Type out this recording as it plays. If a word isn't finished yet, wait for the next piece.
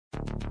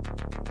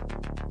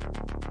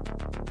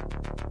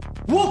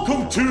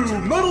Welcome to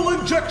Metal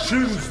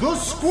Injections, the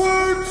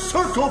Squared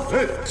Circle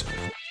Pit.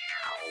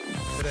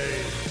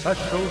 Today's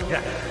special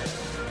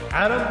guest,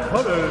 Adam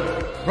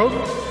Clemans from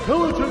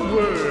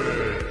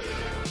Skeletonwitch.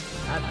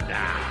 And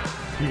now,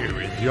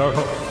 here is your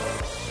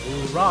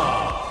host,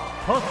 Rob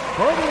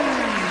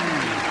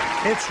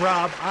Husbunny. It's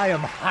Rob. I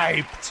am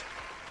hyped.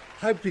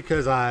 Hyped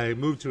because I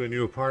moved to a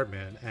new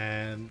apartment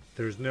and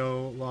there's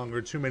no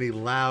longer too many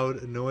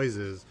loud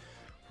noises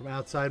from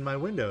outside my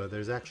window.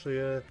 There's actually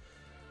a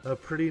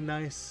pretty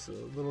nice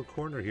little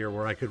corner here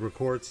where I could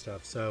record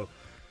stuff. So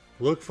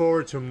look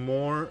forward to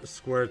more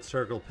Squared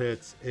Circle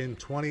Pits in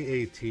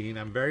 2018.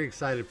 I'm very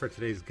excited for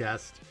today's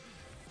guest.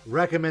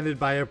 Recommended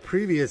by a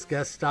previous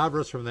guest,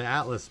 Stavros from the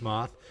Atlas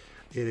Moth.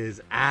 It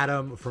is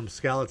Adam from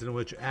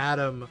Skeletonwitch.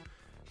 Adam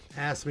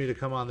asked me to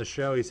come on the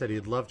show. He said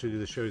he'd love to do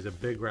the show. He's a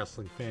big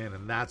wrestling fan,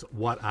 and that's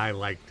what I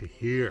like to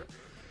hear.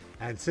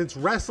 And since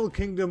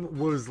WrestleKingdom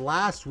was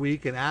last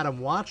week and Adam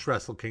watched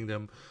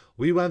WrestleKingdom,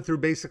 we went through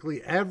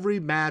basically every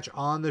match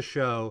on the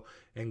show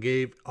and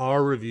gave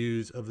our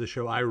reviews of the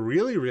show. I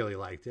really, really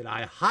liked it.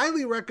 I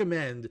highly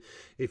recommend,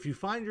 if you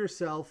find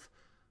yourself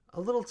a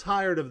little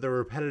tired of the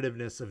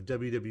repetitiveness of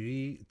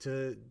WWE,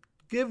 to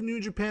give New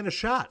Japan a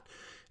shot.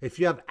 If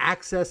you have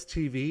Access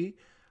TV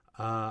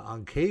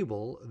on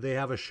cable, they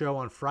have a show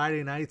on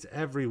Friday nights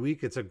every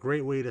week. It's a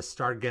great way to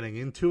start getting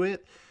into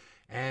it.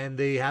 And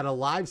they had a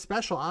live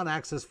special on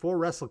Access for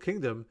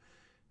WrestleKingdom.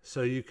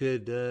 So you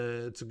could,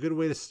 it's a good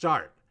way to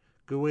start.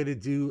 Good way to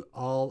do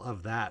all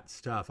of that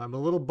stuff. I'm a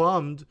little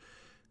bummed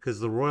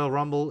because the Royal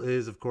Rumble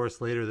is, of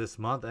course, later this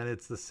month. And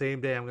it's the same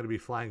day I'm going to be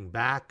flying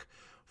back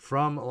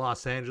from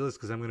Los Angeles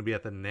because I'm going to be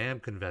at the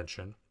NAMM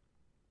convention.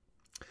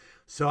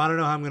 So I don't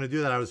know how I'm going to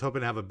do that. I was hoping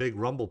to have a big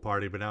Rumble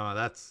party, but now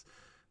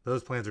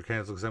those plans are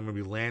canceled because I'm going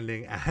to be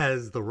landing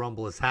as the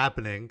Rumble is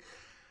happening.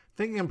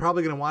 Thinking I'm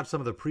probably going to watch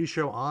some of the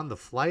pre-show on the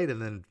flight and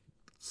then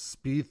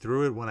speed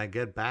through it when I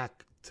get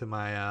back to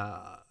my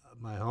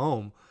my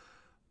home.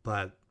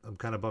 But I'm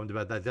kind of bummed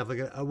about that.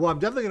 I'm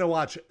definitely gonna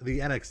watch the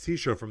NXT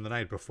show from the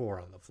night before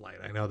on the flight.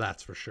 I know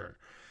that's for sure.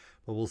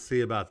 But we'll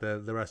see about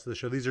the rest of the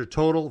show. These are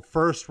total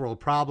first world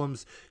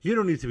problems. You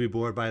don't need to be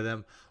bored by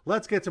them.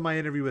 Let's get to my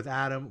interview with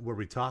Adam, where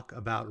we talk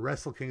about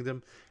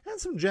WrestleKingdom and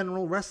some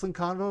general wrestling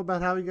convo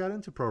about how he got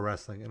into pro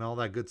wrestling and all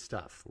that good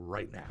stuff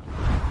right now.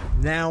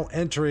 Now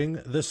entering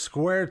the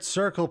Squared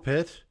Circle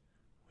Pit,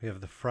 we have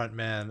the front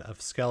man of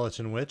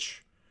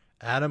Skeletonwitch,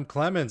 Adam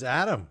Clemans.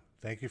 Adam,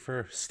 thank you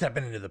for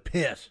stepping into the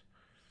pit.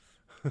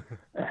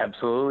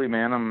 Absolutely,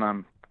 man.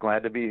 I'm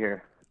glad to be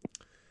here.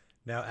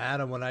 Now,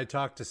 Adam, when I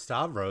talked to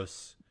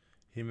Stavros,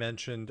 he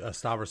mentioned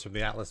Stavros from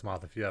the Atlas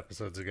Moth a few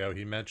episodes ago.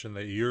 He mentioned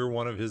that you're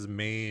one of his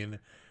main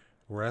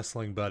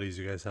wrestling buddies.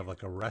 You guys have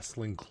like a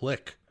wrestling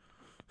clique.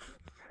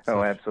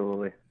 Oh,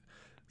 absolutely.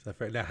 Is that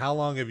fair? Now, how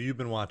long have you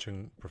been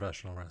watching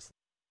professional wrestling?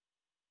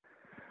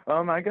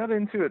 I got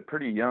into it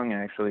pretty young,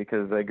 actually,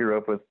 because I grew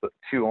up with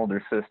two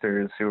older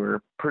sisters who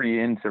were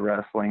pretty into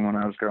wrestling when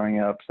I was growing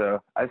up.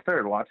 So I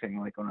started watching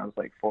like when I was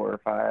like 4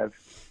 or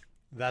 5.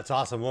 That's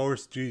awesome.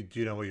 Do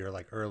you know what your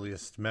like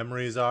earliest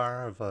memories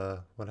are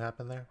of what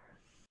happened there?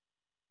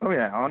 Oh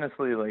yeah,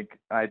 honestly, like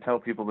I tell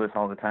people this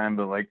all the time,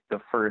 but like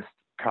the first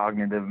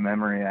cognitive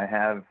memory I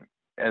have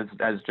as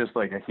just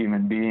like a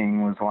human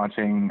being was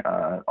watching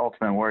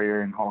Ultimate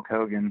Warrior and Hulk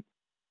Hogan.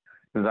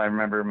 Because I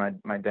remember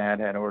my dad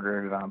had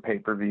ordered it on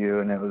pay-per-view,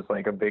 and it was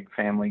like a big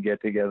family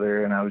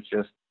get-together, and I was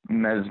just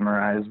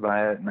mesmerized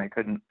by it, and I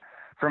couldn't.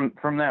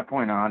 From that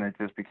point on, it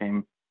just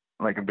became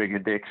like a big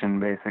addiction,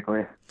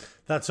 basically.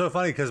 That's so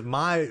funny because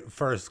my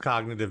first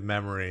cognitive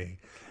memory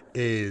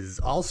is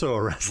also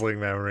a wrestling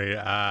memory.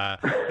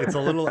 It's a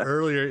little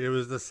earlier. It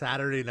was the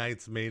Saturday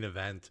night's main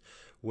event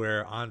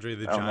where Andre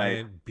the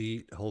Giant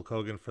beat Hulk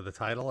Hogan for the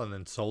title and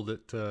then sold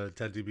it to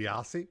Ted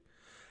DiBiase.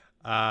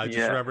 I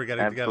just remember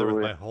getting together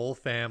with my whole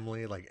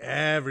family. Like,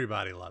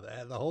 everybody loved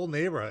it. The whole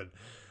neighborhood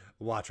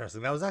watched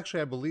wrestling. That was actually,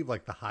 I believe,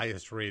 like the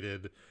highest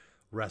rated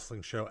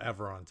wrestling show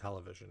ever on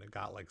television. It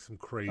got like some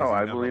crazy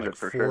number, like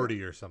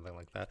 40 or something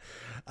like that.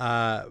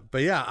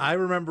 But yeah, I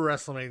remember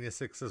WrestleMania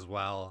 6 as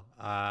well.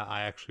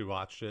 I actually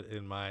watched it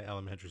in my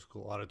elementary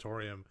school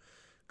auditorium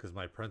because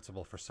my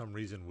principal, for some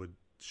reason, would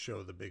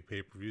show the big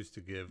pay-per-views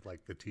to give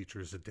like the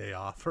teachers a day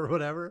off or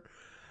whatever.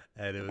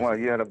 And it was, well,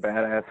 you had a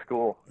badass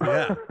school.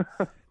 Yeah.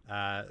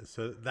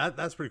 So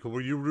that's pretty cool.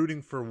 Were you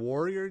rooting for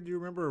Warrior, do you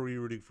remember, or were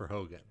you rooting for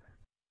Hogan?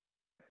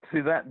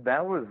 See,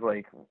 that was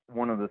like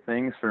one of the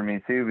things for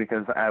me too,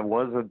 because I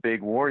was a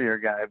big Warrior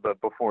guy, but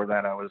before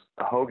that I was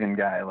a Hogan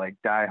guy, like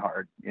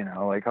diehard, you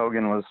know, like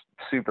Hogan was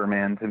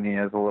Superman to me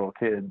as a little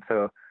kid.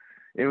 So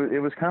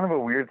it was kind of a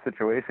weird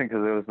situation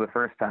because it was the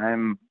first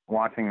time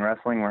watching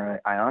wrestling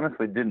where I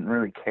honestly didn't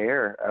really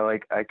care.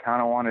 I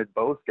kind of wanted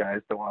both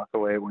guys to walk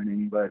away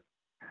winning, but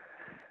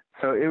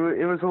so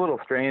it was a little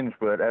strange,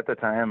 but at the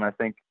time, I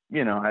think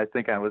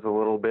I was a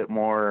little bit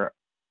more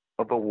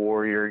of a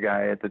Warrior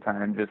guy at the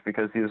time, just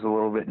because he was a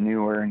little bit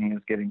newer and he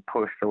was getting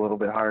pushed a little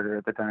bit harder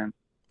at the time.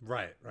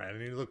 Right.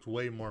 And he looked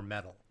way more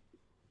metal.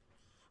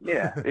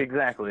 Yeah,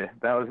 exactly.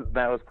 That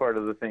was part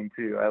of the thing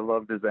too. I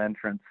loved his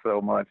entrance so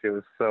much. It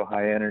was so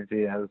high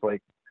energy. I was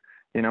like,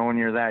 when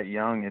you're that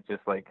young, it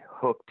just like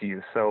hooked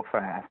you so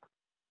fast.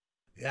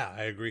 Yeah,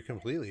 I agree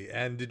completely.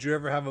 And did you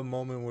ever have a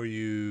moment where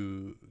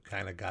you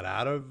kind of got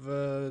out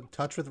of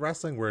touch with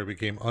wrestling, where it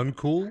became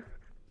uncool?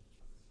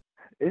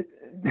 It,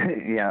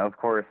 yeah, of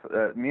course.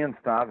 Me and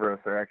Stavros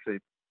are actually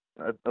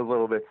a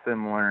little bit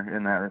similar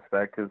in that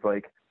respect. Cause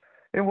like,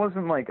 it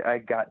wasn't like I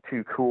got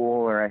too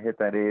cool or I hit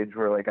that age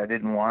where like I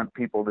didn't want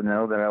people to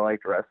know that I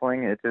liked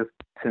wrestling. It just,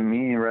 to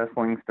me,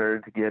 wrestling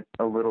started to get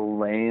a little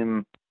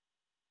lame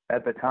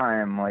at the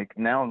time. Like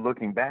now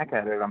looking back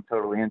at it, I'm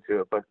totally into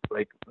it. But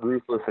like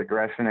Ruthless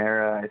Aggression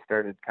era, I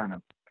started kind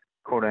of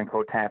quote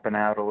unquote tapping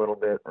out a little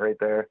bit right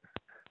there.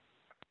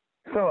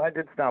 So I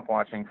did stop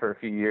watching for a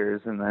few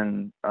years, and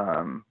then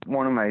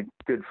one of my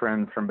good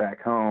friends from back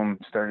home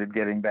started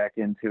getting back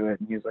into it,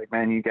 and he was like,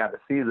 "Man, you got to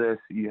see this.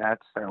 You have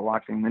to start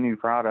watching the new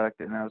product."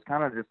 And I was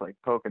kind of just like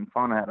poking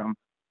fun at him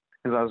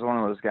because I was one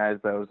of those guys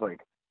that was like,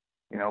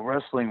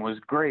 wrestling was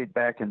great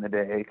back in the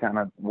day, kind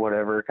of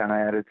whatever kind of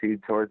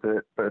attitude towards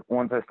it. But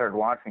once I started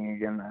watching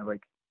again, I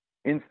like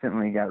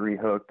instantly got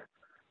rehooked,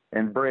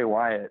 and Bray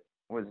Wyatt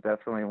was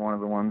definitely one of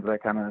the ones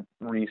that kind of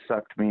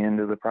re-sucked me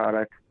into the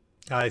product.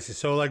 I see.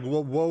 So, like,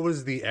 what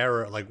was the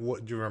era? Like,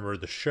 what do you remember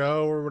the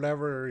show or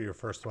whatever? Your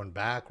first one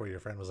back, where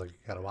your friend was like, "You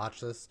got to watch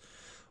this."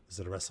 Was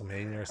it a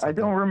WrestleMania or something? I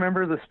don't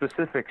remember the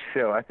specific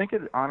show. I think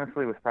it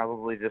honestly was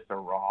probably just a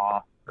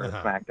Raw or a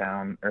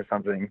SmackDown or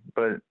something.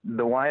 But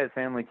the Wyatt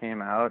family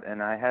came out,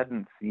 and I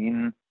hadn't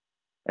seen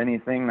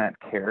anything that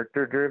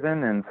character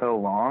driven in so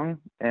long.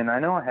 And I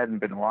know I hadn't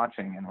been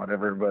watching and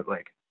whatever, but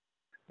like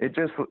it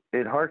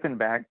harkened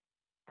back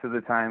to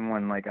the time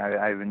when like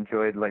I've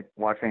enjoyed like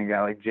watching a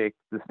guy like Jake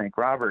the Snake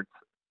Roberts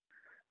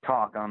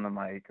talk on the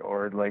mic,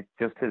 or like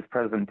just his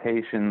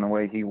presentation, the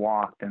way he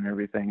walked and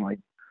everything. Like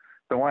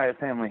the Wyatt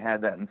family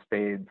had that in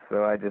spades,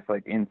 so I just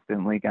like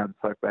instantly got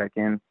sucked back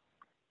in.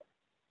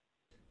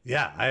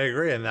 Yeah, I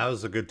agree, and that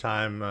was a good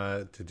time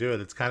to do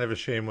it. It's kind of a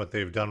shame what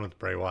they've done with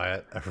Bray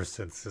Wyatt ever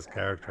since his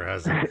character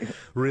hasn't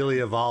really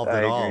evolved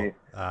at all.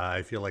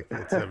 I feel like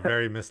it's a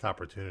very missed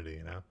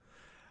opportunity,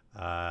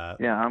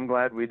 Yeah, I'm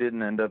glad we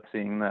didn't end up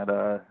seeing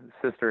that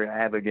Sister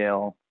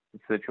Abigail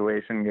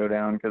situation go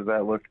down, because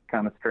that looked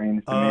kind of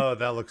strange to me. Oh,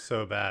 that looked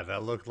so bad.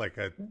 That looked like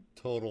a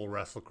total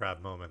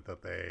WrestleCrap moment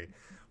that they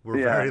were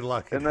very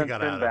lucky and they then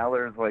got Finn out of.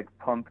 Balor's like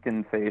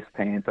pumpkin face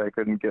paint, I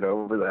couldn't get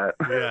over that.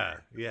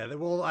 Yeah.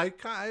 Well, I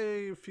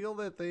feel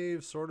that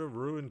they've sort of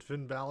ruined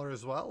Finn Balor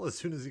as well. As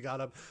soon as he got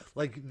up,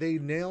 like they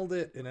nailed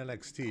it in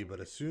NXT,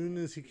 but as soon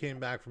as he came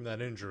back from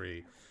that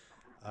injury,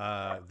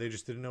 they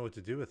just didn't know what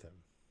to do with him.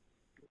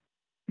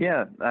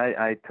 Yeah,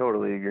 I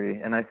totally agree.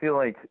 And I feel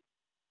like,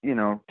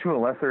 to a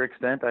lesser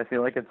extent, I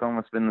feel like it's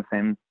almost been the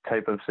same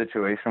type of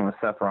situation with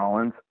Seth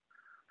Rollins,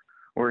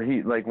 where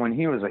he, like, when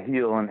he was a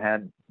heel and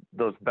had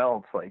those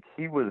belts, like,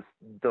 he was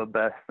the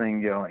best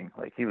thing going.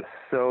 Like, he was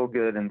so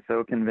good and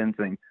so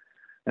convincing.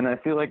 And I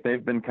feel like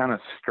they've been kind of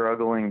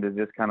struggling to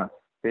just kind of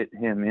fit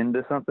him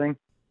into something.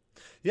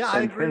 Yeah,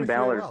 I agree. Finn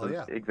Balor's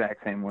the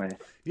exact same way.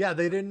 Yeah,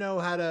 they didn't know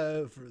how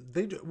to.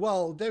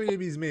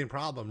 WWE's main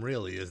problem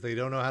really is they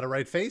don't know how to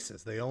write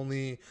faces. They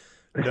only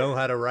know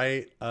how to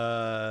write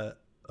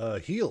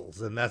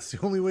heels, and that's the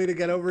only way to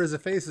get over as a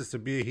face is to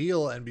be a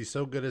heel and be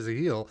so good as a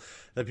heel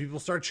that people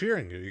start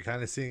cheering you. You're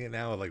kind of seeing it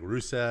now with like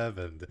Rusev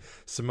and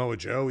Samoa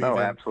Joe. Even. Oh,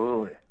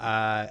 absolutely.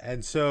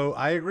 And so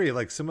I agree.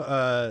 Like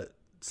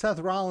Seth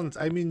Rollins.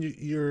 I mean,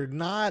 you're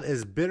not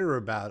as bitter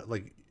about it.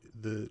 Like.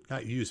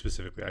 Not you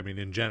specifically, I mean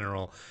in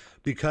general,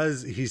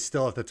 because he's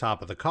still at the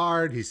top of the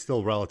card, he's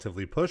still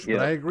relatively pushed. But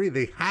I agree,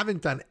 they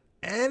haven't done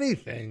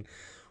anything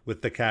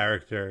with the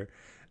character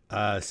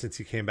since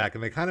he came back,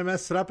 and they kind of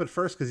messed it up at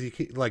first because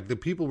the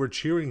people were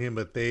cheering him,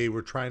 but they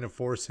were trying to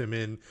force him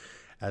in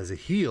as a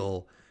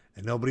heel,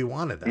 and nobody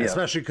wanted that,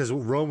 especially because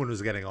Roman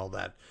was getting all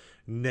that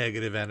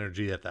negative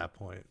energy at that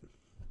point.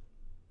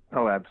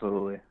 Oh,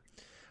 absolutely.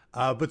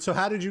 But so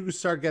how did you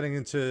start getting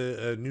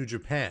into New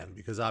Japan?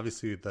 Because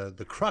obviously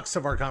the crux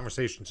of our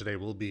conversation today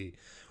will be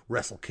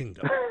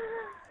WrestleKingdom.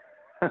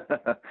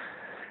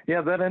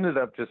 Yeah, that ended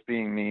up just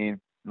being me.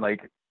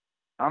 Like,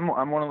 I'm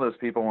one of those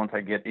people, once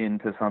I get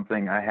into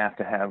something, I have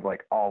to have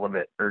like all of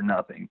it or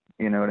nothing.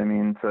 You know what I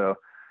mean? So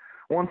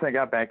once I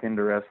got back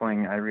into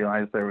wrestling, I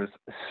realized there was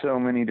so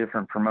many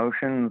different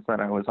promotions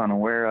that I was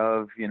unaware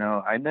of.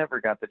 I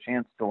never got the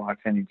chance to watch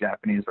any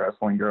Japanese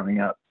wrestling growing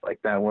up. Like,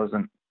 that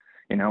wasn't,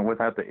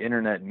 without the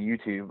internet and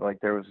YouTube, like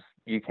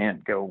you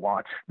can't go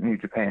watch New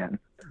Japan.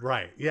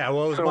 Right. Yeah.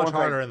 Well, it was much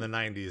harder in the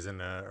 90s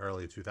and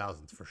early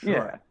 2000s for sure.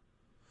 Yeah.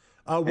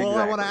 Well,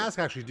 exactly. I want to ask,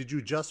 actually, did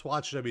you just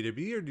watch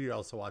WWE or do you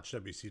also watch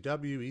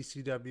WCW,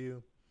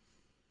 ECW?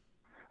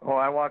 Well,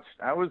 I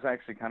was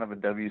actually kind of a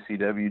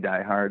WCW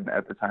diehard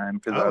at the time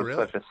because I was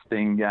such a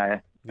Sting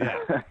guy.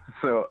 Yeah.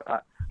 So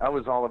I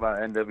was all about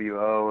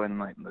NWO, and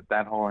like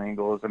that whole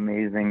angle was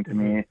amazing to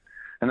me.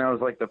 And I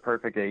was like the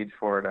perfect age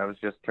for it. I was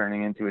just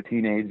turning into a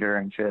teenager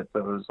and shit.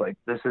 So it was like,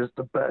 this is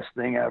the best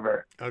thing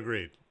ever.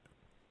 Agreed.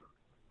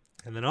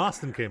 And then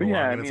Austin came But along,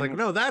 yeah, and it's like,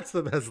 no, that's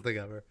the best thing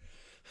ever.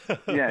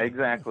 Yeah,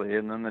 exactly.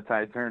 And then the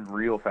tide turned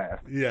real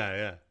fast.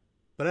 Yeah.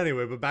 But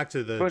anyway, back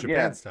to the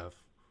Japan stuff.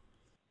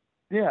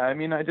 Yeah, I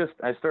mean, I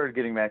started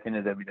getting back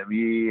into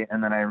WWE,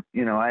 and then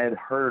I had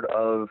heard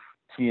of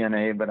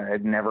TNA, but I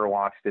had never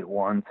watched it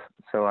once.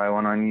 So I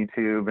went on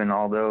YouTube, and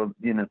although,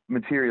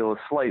 material is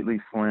slightly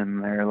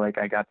slim there, like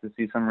I got to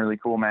see some really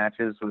cool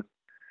matches with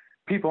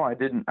people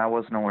I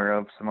wasn't aware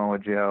of, Samoa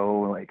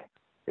Joe, like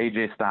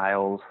AJ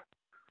Styles.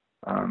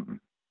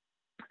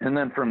 And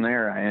then from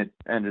there,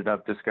 I ended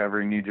up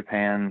discovering New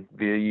Japan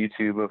via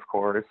YouTube, of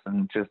course,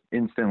 and just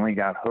instantly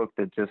got hooked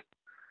at just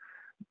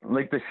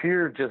like the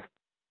sheer just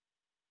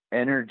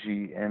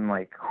energy and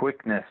like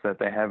quickness that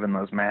they have in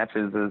those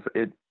matches.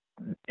 It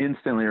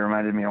instantly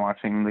reminded me of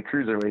watching the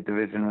Cruiserweight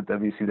division with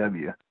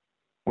WCW,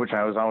 which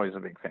I was always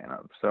a big fan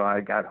of. So I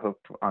got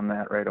hooked on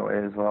that right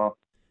away as well.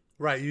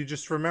 Right. You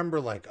just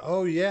remember like,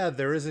 oh yeah,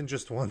 there isn't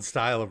just one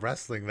style of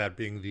wrestling, that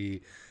being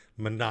the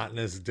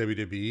monotonous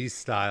WWE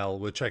style,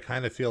 which I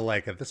kind of feel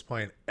like at this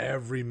point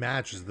every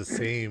match is the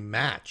same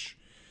match,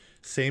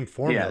 same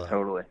formula. Yeah,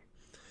 totally.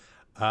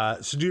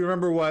 So do you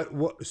remember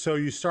what so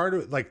you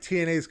started like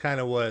TNA is kind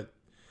of what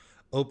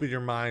opened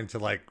your mind to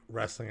like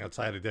wrestling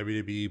outside of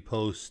WWE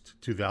post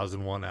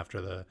 2001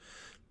 after the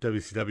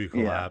WCW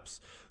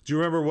collapse? Yeah. Do you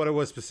remember what it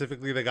was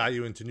specifically that got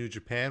you into New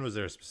Japan? Was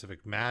there a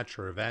specific match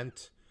or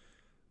event?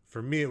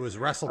 For me, it was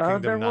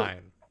WrestleKingdom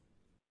 9.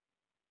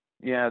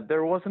 Yeah,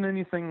 there wasn't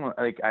anything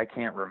like I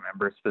can't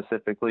remember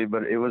specifically,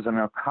 but it was an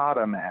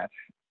Okada match,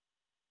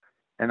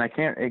 and I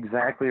can't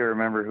exactly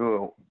remember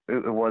who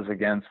it was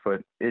against,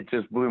 but it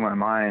just blew my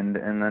mind.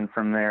 And then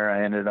from there,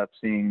 I ended up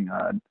seeing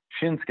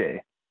Shinsuke,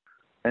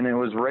 and it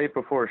was right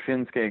before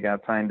Shinsuke got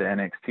signed to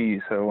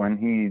NXT. So when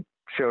he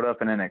showed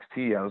up in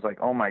NXT, I was like,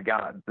 oh my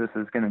God, this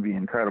is going to be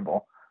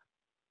incredible.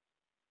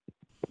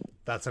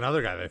 That's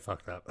another guy they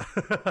fucked up.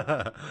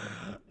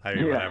 I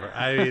mean, whatever.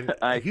 I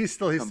mean, he's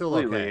still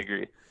okay.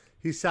 Agree.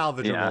 He's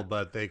salvageable,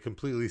 but they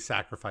completely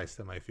sacrificed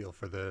him, I feel,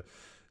 for the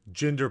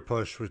Jinder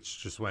push, which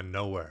just went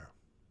nowhere,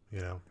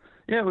 Yeah,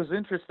 it was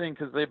interesting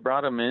because they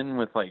brought him in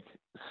with like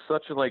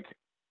such like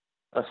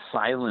a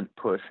silent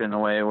push in a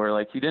way where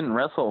like he didn't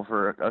wrestle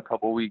for a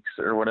couple weeks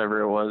or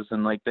whatever it was,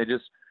 and like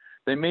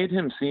they made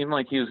him seem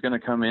like he was going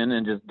to come in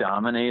and just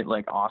dominate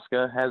like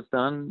Asuka has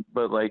done,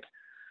 but like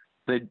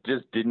they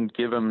just didn't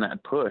give him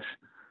that push.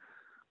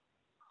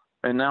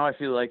 And now I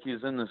feel like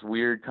he's in this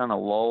weird kind of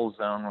lull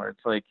zone where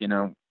it's like,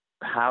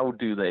 how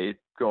do they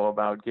go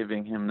about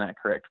giving him that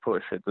correct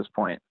push at this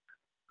point?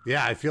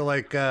 Yeah, I feel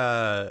like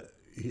I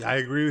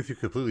agree with you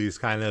completely. He's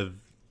kind of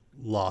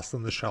lost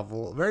in the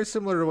shuffle. Very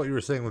similar to what you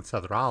were saying with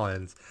Seth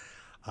Rollins.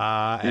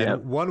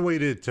 And one way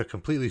to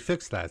completely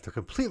fix that, to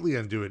completely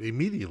undo it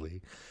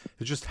immediately,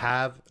 is just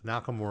have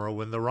Nakamura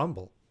win the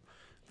Rumble.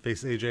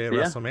 Face AJ at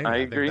WrestleMania. I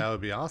agree. think that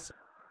would be awesome.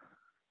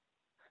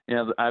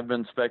 Yeah, I've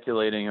been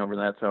speculating over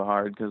that so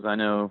hard because I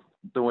know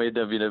the way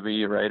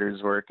WWE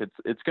writers work,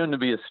 it's going to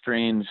be a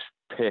strange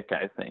pick,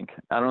 I think.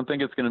 I don't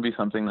think it's going to be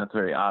something that's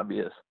very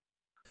obvious.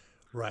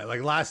 Right.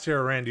 Like last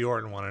year, Randy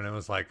Orton won, and it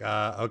was like,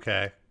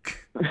 okay.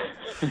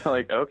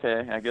 Like,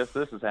 okay, I guess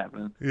this is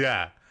happening.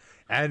 Yeah.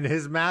 And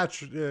his match,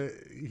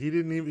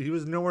 he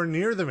was nowhere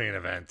near the main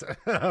event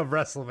of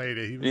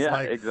WrestleMania. He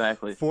was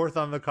exactly fourth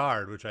on the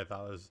card, which I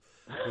thought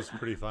was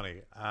pretty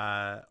funny.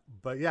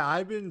 But yeah,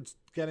 I've been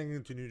getting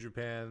into New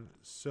Japan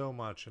so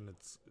much, and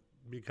it's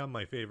become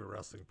my favorite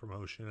wrestling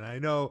promotion. And I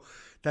know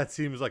that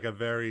seems like a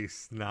very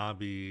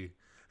snobby,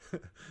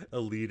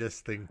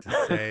 elitist thing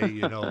to say,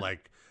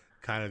 like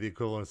kind of the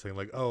equivalent of saying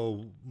like,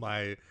 oh,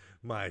 my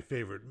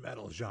favorite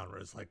metal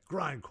genre is like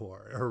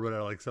grindcore or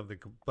whatever, like something.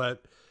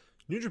 But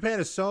New Japan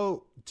is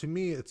to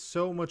me, it's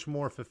so much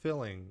more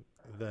fulfilling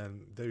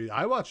than WWE.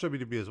 I watch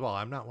WWE as well.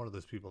 I'm not one of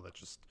those people that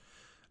just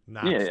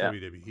knocks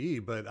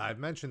WWE, but I've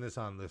mentioned this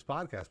on this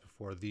podcast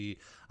before. The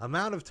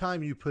amount of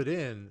time you put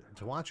in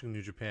to watching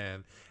New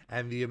Japan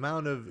and the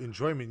amount of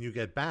enjoyment you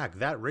get back,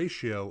 that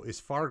ratio is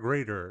far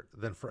greater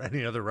than for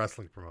any other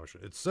wrestling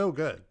promotion. It's so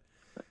good.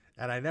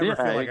 And I never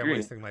feel like I'm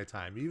wasting my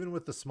time, even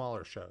with the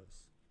smaller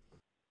shows.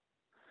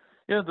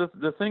 Yeah,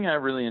 the thing I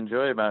really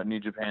enjoy about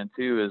New Japan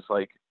too is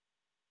like,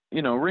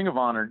 Ring of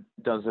Honor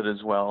does it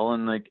as well,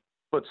 and like,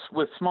 but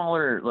with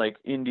smaller like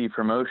indie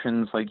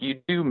promotions, like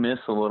you do miss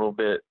a little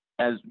bit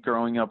as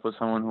growing up with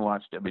someone who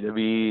watched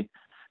WWE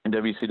and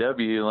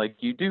WCW, like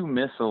you do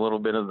miss a little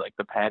bit of like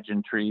the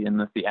pageantry and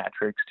the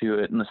theatrics to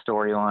it and the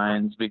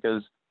storylines,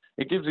 because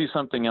it gives you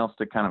something else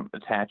to kind of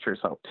attach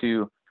yourself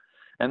to.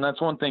 And that's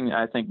one thing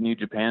I think New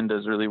Japan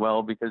does really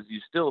well, because you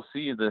still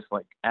see this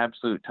like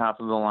absolute top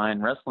of the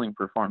line wrestling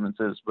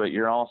performances, but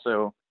you're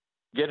also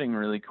getting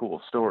really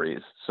cool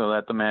stories so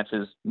that the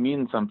matches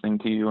mean something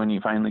to you when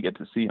you finally get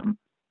to see them.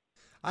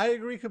 I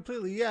agree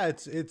completely. Yeah,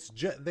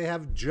 they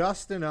have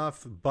just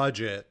enough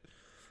budget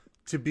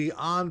to be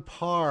on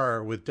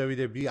par with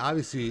WWE.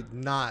 Obviously,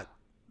 not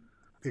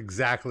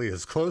exactly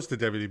as close to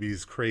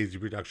WWE's crazy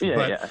production,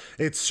 but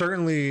it's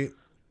certainly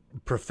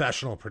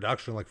professional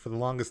production. Like for the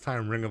longest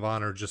time, Ring of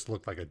Honor just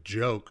looked like a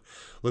joke,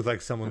 looked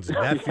like someone's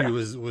nephew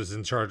was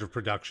in charge of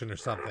production or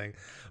something.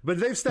 But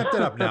they've stepped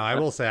it up now. I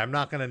will say, I'm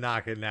not going to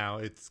knock it now.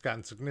 It's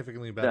gotten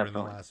significantly better in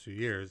the last few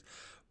years.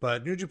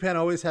 But New Japan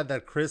always had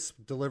that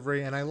crisp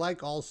delivery, and I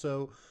like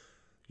also,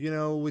 you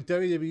know, with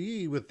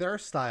WWE, with their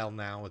style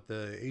now, with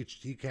the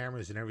HD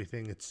cameras and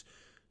everything, it's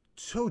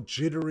so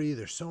jittery.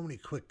 There's so many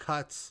quick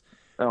cuts.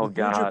 Oh, with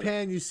God. New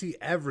Japan, you see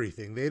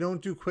everything. They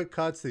don't do quick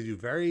cuts. They do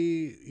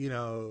very, you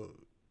know,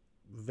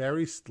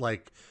 very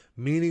like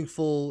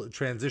meaningful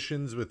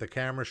transitions with the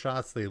camera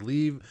shots. They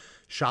leave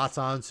shots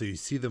on so you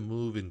see them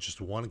move in just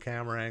one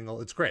camera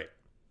angle. It's great.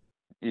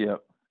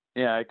 Yep.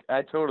 Yeah,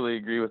 I totally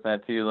agree with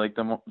that too. Like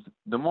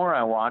the more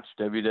I watch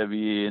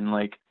WWE, and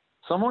like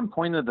someone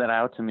pointed that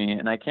out to me,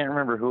 and I can't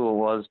remember who it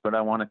was, but I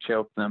want to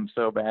choke them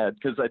so bad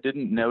because I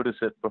didn't notice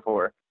it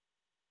before.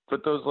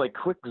 But those like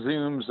quick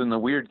zooms and the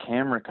weird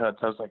camera cuts,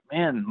 I was like,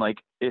 man, like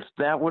if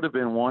that would have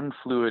been one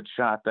fluid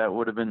shot, that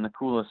would have been the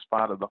coolest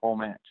spot of the whole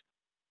match.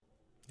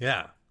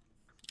 Yeah.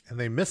 And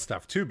they miss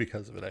stuff too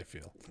because of it, I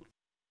feel.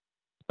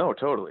 Oh,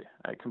 totally.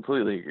 I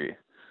completely agree.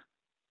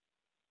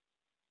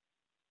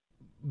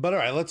 But all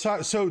right, let's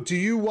talk. So do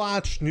you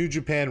watch New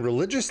Japan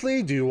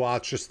religiously? Do you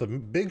watch just the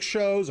big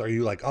shows? Are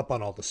you like up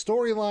on all the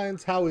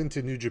storylines? How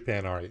into New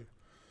Japan are you?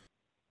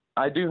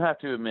 I do have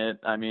to admit,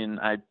 I mean,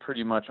 I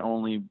pretty much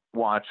only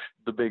watch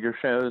the bigger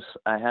shows.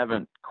 I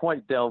haven't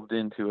quite delved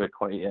into it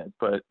quite yet,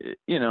 but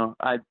you know,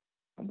 I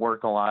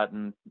work a lot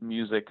and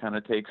music kind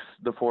of takes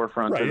the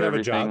forefront of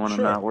everything when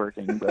I'm not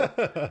working.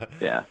 But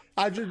yeah,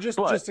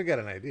 just to get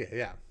an idea.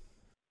 Yeah.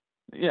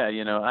 Yeah.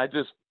 You know, I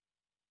just,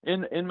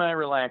 in my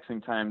relaxing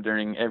time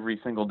during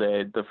every single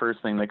day, the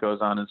first thing that goes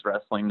on is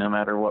wrestling, no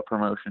matter what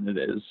promotion it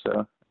is.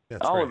 So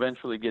I'll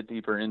eventually get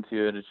deeper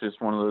into it. It's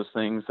just one of those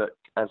things that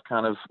I've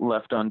kind of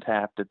left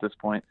untapped at this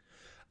point.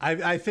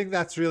 I think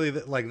that's really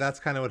like, that's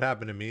kind of what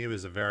happened to me. It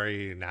was a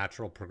very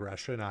natural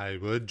progression. I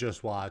would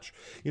just watch,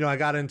 you know, I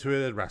got into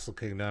it at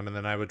WrestleKingdom, and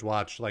then I would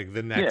watch like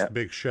the next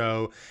big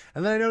show.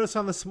 And then I noticed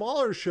on the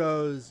smaller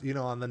shows, you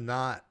know, on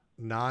the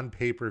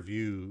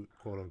non-pay-per-view,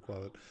 quote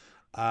unquote,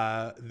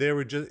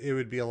 it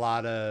would be a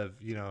lot of,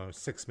 you know,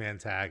 6-man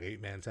tag,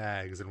 8-man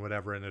tags and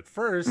whatever. And at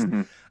first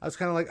I was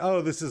kind of like,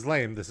 oh, this is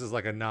lame. This is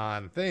like a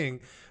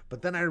non-thing.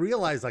 But then I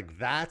realized like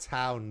that's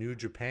how New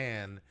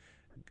Japan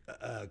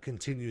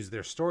continues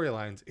their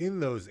storylines in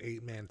those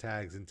 8-man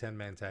tags and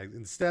 10-man tags,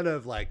 instead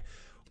of like,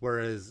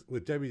 whereas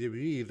with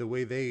WWE, the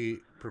way they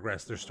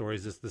progress their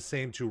stories is the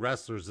same two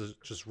wrestlers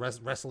just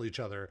wrestle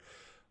each other,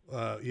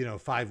 you know,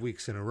 5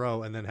 weeks in a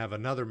row, and then have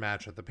another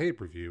match at the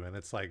pay-per-view. And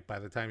it's like, by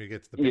the time you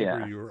get to the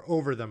pay-per-view, you're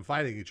over them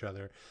fighting each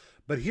other.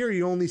 But here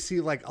you only see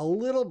like a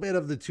little bit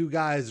of the two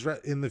guys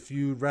in the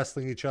feud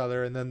wrestling each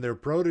other, and then their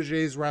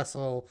proteges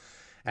wrestle.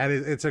 And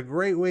it's a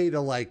great way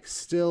to like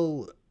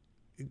still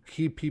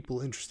keep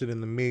people interested in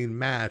the main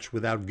match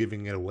without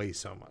giving it away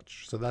so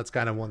much. So that's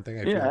kind of one thing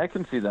I feel. Yeah, I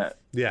can see that.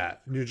 Yeah,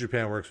 New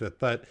Japan works with.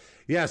 But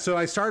yeah, so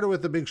I started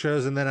with the big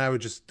shows, and then I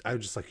would just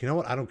like, you know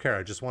what? I don't care.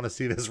 I just want to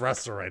see this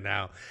wrestler right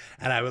now.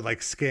 And I would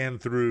like scan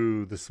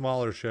through the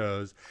smaller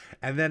shows,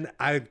 and then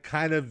I'd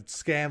kind of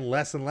scan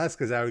less and less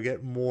because I would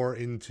get more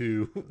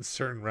into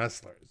certain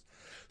wrestlers.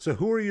 So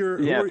who are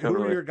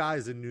your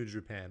guys in New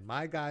Japan?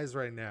 My guys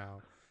right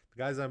now, the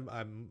guys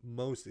I'm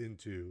most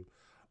into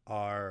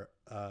are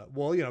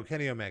well, you know,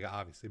 Kenny Omega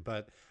obviously,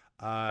 but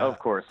of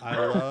course I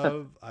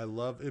love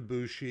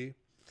Ibushi,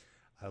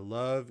 I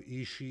love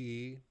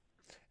Ishii,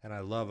 and I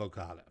love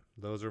Okada.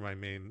 Those are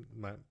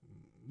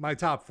my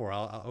top four.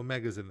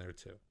 Omega's in there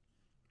too.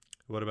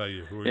 What about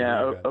you? Who are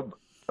your guys?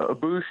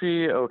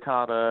 Ibushi,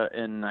 Okada,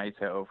 and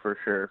Naito for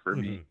sure for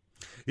me.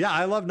 Yeah,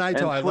 I love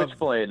Naito. And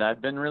Switchblade.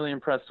 I've been really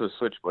impressed with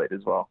Switchblade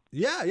as well.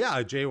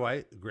 Yeah. Jay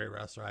White, great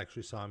wrestler. I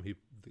actually saw him.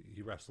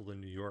 He wrestled in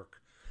New York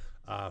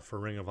for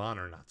Ring of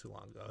Honor not too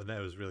long ago, and that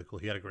was really cool.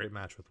 He had a great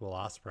match with Will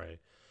Ospreay.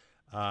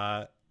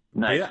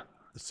 Nice. Yeah.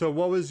 So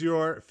what was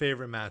your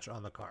favorite match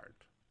on the card?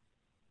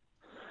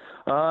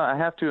 I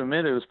have to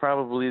admit it was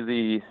probably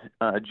the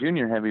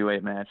junior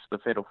heavyweight match, the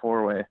Fatal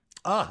 4-Way.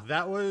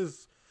 That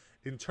was,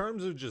 in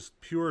terms of just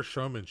pure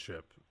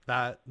showmanship,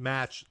 that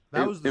match,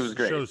 it was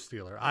great. Show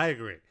stealer. I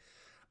agree.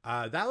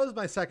 That was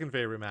my second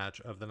favorite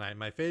match of the night.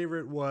 My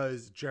favorite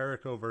was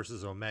Jericho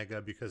versus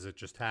Omega because it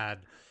just had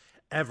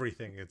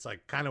everything. It's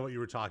like kind of what you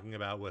were talking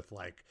about with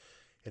like,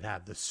 it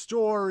had the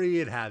story,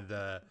 it had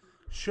the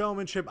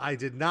showmanship. I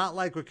did not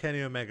like what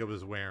Kenny Omega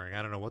was wearing.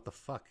 I don't know what the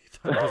fuck he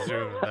thought he was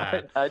doing with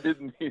that. I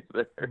didn't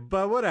either.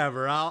 But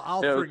whatever,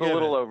 I'll forgive it. It was a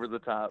little over the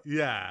top.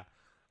 Yeah.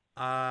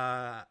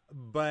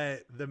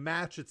 But the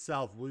match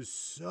itself was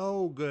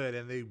so good,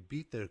 and they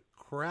beat the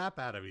crap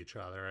out of each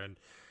other,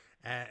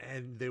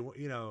 and they,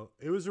 you know,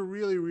 it was a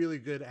really, really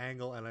good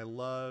angle. And I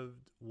loved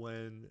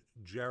when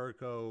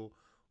Jericho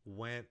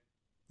went,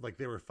 like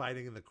they were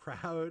fighting in the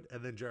crowd,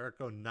 and then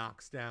Jericho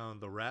knocks down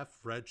the ref,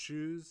 Red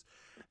Shoes,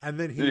 and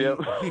then he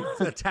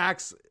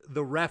attacks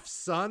the ref's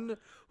son,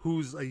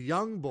 who's a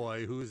young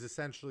boy, who's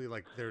essentially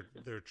like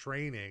they're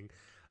training.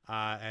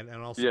 and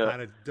also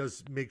kind of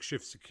does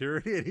makeshift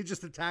security, and he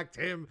just attacked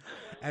him.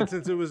 And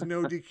since it was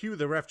no DQ,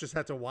 the ref just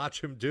had to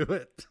watch him do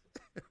it.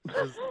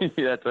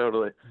 Yeah,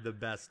 totally. The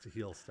best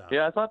heel stuff.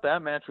 Yeah, I thought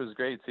that match was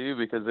great too,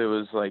 because it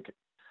was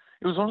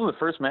one of the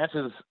first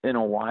matches in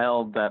a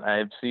while that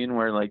I've seen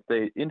where like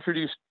they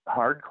introduced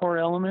hardcore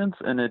elements,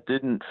 and it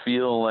didn't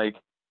feel like,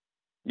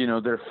 you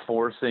know, they're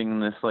forcing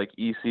this like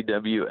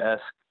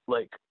ECW-esque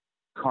like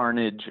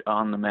carnage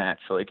on the match.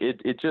 Like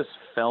it just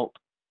felt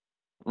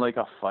like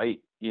a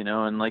fight, you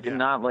know, and like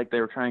not like they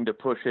were trying to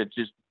push it,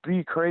 just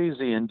be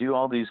crazy and do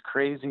all these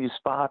crazy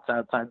spots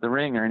outside the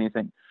ring or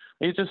anything.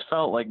 It just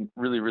felt like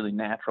really, really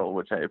natural,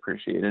 which I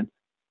appreciated.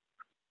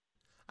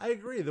 I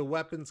agree. The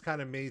weapons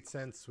kind of made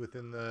sense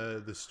within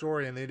the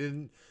story, and they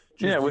didn't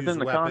just within use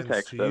the weapons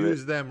context to of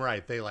use it. them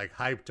right. They like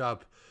hyped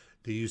up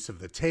the use of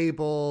the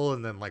table,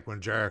 and then like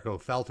when Jericho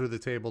fell through the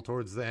table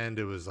towards the end,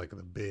 it was like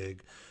the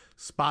big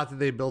spot that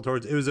they built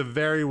towards. It was a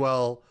very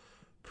well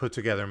put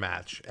together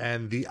match.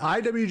 And the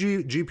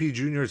IWGP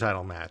Junior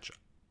title match,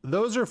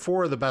 those are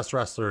four of the best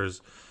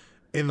wrestlers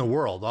in the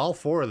world. All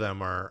four of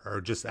them are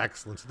just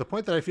excellent, to the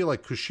point that I feel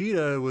like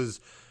Kushida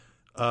was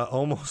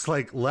almost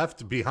like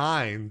left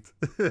behind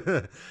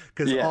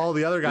because all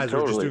the other guys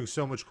were just doing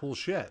so much cool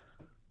shit.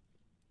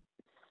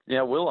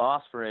 Yeah, Will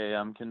Ospreay,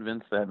 I'm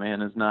convinced that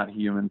man is not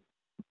human.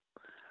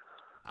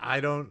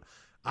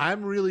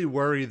 I'm really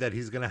worried that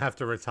he's going to have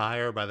to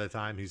retire by the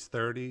time he's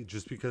 30,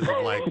 just because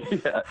of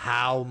like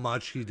how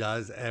much he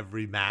does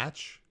every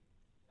match.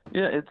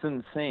 Yeah, it's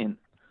insane.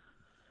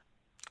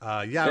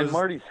 And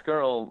Marty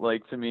Scurll,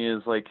 like, to me,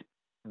 is like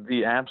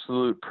the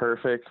absolute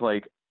perfect,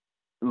 like,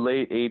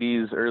 late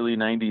 80s, early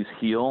 90s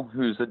heel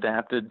who's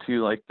adapted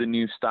to like the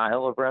new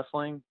style of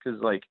wrestling. Cause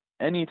like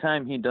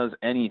anytime he does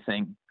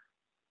anything,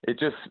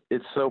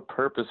 it's so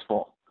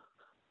purposeful.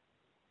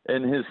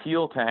 And his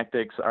heel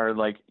tactics are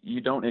like,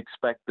 you don't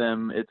expect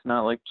them. It's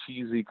not like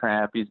cheesy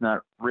crap. He's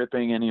not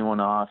ripping anyone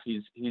off.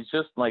 He's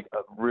just like a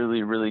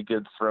really, really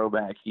good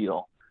throwback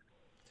heel.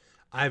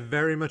 I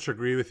very much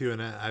agree with you,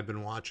 and I've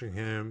been watching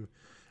him.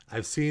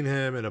 I've seen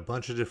him in a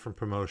bunch of different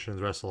promotions,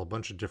 wrestle a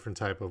bunch of different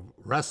type of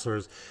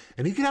wrestlers,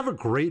 and he can have a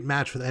great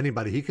match with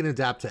anybody. He can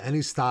adapt to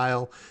any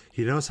style.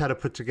 He knows how to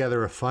put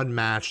together a fun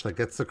match that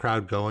gets the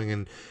crowd going,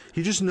 and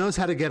he just knows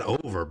how to get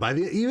over.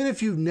 Even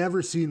if you've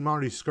never seen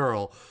Marty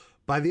Scurll,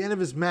 by the end of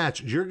his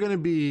match, you're going to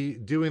be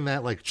doing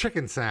that like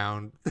chicken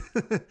sound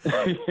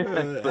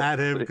at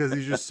him because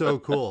he's just so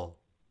cool.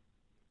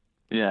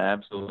 Yeah,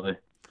 absolutely.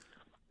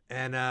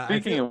 And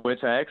speaking of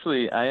which,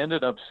 I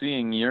ended up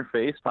seeing your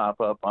face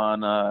pop up on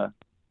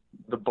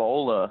the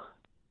Bola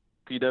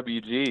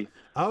PWG.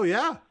 Oh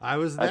yeah, I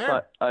was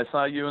there. I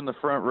saw you in the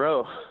front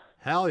row.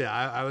 Hell yeah,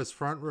 I was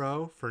front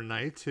row for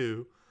night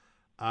 2.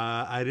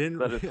 I didn't.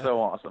 That is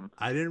so awesome.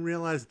 I didn't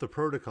realize the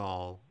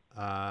protocol,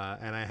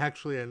 and I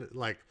actually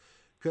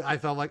I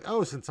felt like,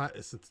 oh, since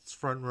it's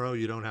front row,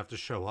 you don't have to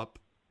show up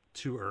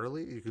too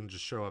early. You can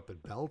just show up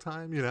at bell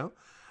time, you know.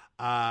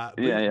 But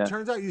it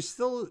turns out you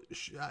still,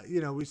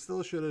 we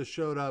still should have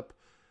showed up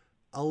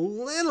a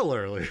little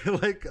early,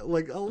 like a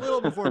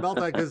little before bell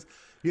time, because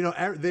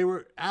they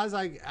were as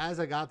I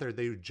got there,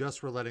 they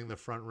just were letting the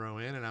front row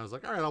in, and I was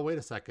like, all right, I'll wait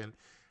a second,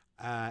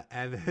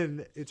 and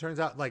then it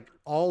turns out like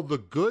all the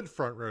good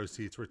front row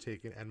seats were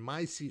taken, and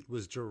my seat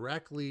was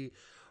directly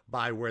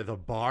by where the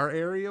bar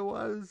area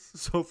was.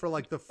 So for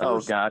like the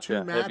first 2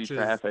 matches, heavy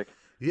traffic.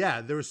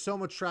 Yeah, there was so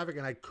much traffic,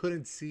 and I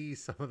couldn't see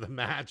some of the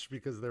match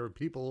because there were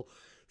people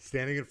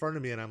standing in front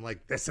of me, and I'm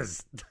like, this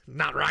is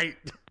not right.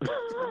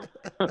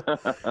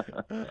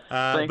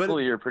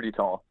 Thankfully, you're pretty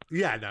tall.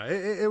 Yeah, no,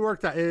 it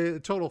worked out.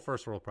 Total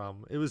first world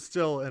problem. It was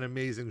still an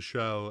amazing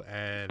show,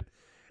 and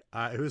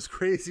it was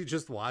crazy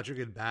just watching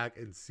it back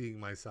and seeing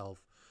myself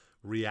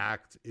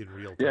react in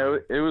real time. Yeah,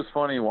 it was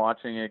funny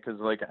watching it because,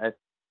 like,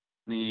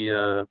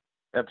 the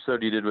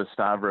episode you did with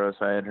Stavros,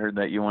 I had heard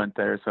that you went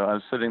there, so I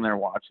was sitting there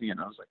watching it,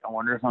 and I was like, I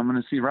wonder if I'm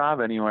going to see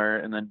Rob anywhere,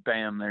 and then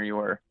bam, there you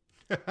were.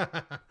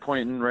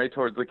 Pointing right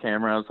towards the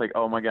camera. I was like,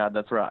 oh my God,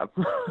 that's Rob.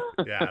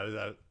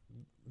 Yeah,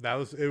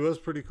 it was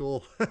pretty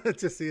cool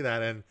to see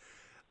that. And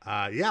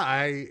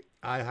I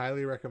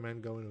highly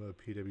recommend going to a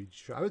PWG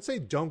show. I would say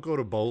don't go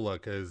to Bola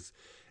because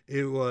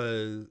it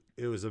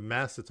was a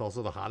mess. It's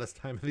also the hottest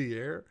time of the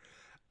year.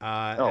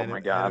 Oh my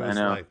God, I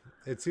know.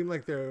 It seemed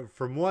like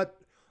from what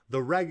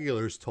the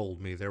regulars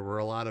told me, there were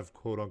a lot of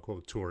quote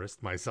unquote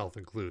tourists, myself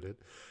included.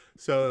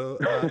 So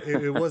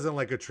it wasn't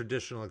like a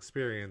traditional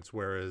experience,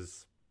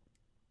 whereas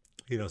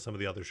some of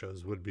the other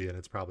shows would be, and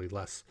it's probably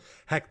less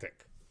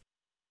hectic.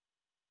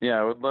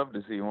 Yeah, I would love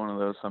to see one of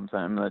those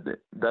sometime.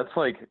 That's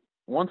like,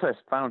 once I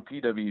found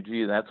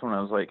PWG, that's when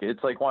I was like,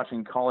 it's like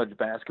watching college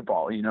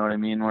basketball, you know what I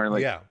mean? Where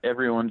like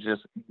everyone's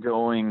just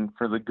going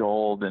for the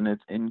gold, and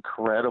it's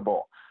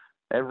incredible.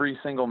 Every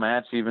single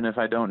match, even if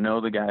I don't know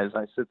the guys,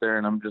 I sit there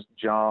and I'm just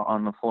jaw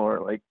on the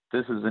floor. Like,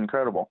 this is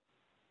incredible.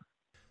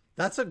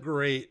 That's a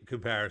great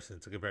comparison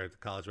to compare it to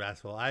college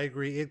basketball. I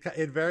agree.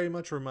 It very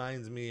much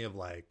reminds me of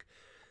like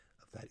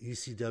that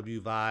ECW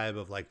vibe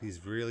of like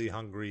these really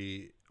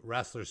hungry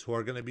wrestlers who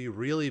are going to be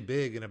really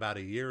big in about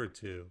a year or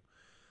two.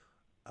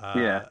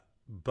 Yeah.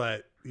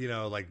 But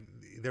like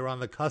they're on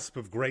the cusp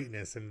of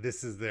greatness, and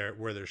this is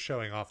where they're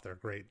showing off their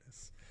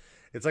greatness.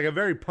 It's like a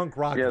very punk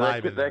rock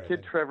vibe. That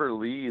kid Trevor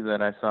Lee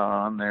that I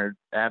saw on there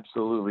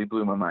absolutely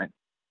blew my mind.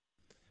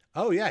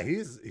 Oh yeah,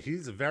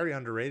 he's very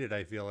underrated,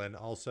 I feel, and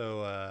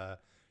also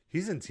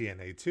he's in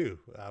TNA too.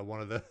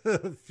 One of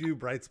the few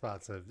bright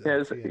spots of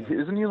TNA.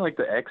 Isn't he like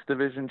the X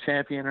Division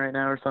champion right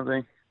now or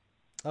something?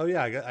 Oh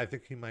yeah, I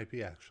think he might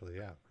be actually.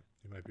 Yeah,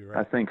 you might be right.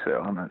 I think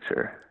so. I'm not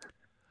sure.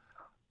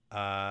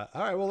 All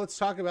right, well, let's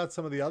talk about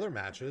some of the other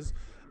matches.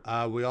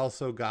 We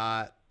also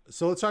got.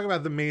 So let's talk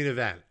about the main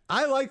event.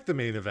 I liked the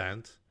main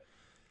event.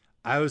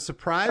 I was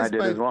surprised. I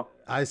did as well.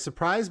 I was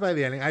surprised by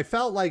the ending. I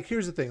felt like,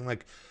 here's the thing,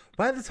 like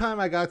by the time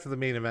I got to the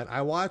main event,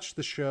 I watched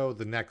the show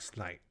the next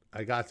night.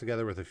 I got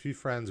together with a few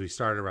friends. We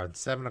started around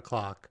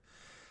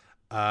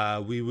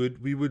 7:00. We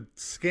would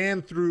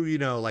scan through,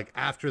 like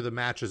after the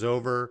match is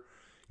over,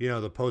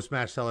 the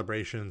post-match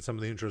celebration, some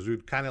of the intros.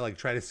 We'd kind of like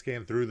try to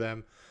scan through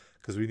them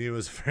because we knew it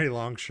was a very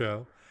long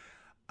show.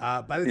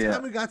 By the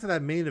time we got to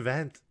that main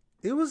event,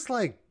 it was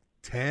like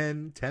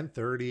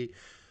 10:30.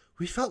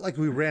 We felt like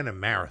we ran a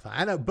marathon.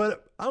 I know,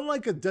 but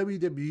unlike a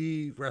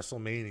WWE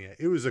WrestleMania,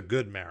 it was a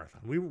good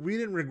marathon. We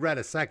didn't regret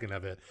a second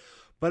of it.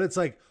 But it's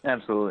like,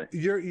 absolutely,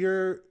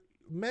 you're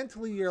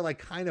mentally, you're like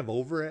kind of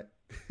over it.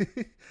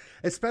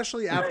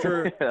 especially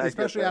after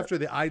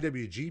the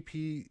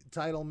IWGP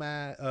title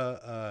match,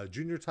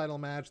 junior title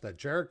match, that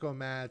Jericho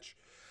match.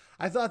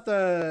 I thought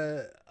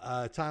the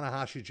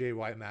Tanahashi Jay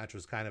White match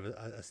was kind of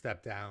a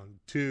step down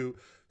too.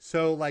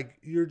 So like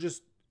you're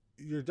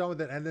done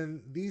with it, and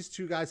then these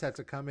two guys had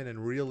to come in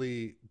and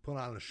really put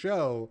on a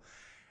show.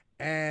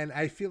 And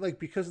I feel like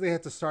because they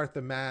had to start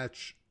the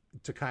match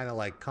to kind of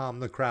like calm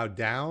the crowd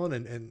down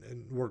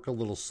and work a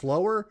little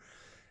slower,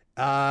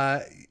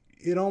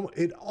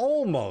 it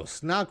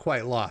almost, not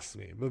quite, lost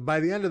me. But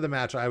by the end of the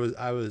match, I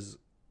was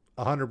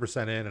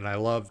 100% in, and I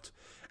loved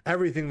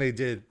everything they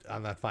did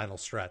on that final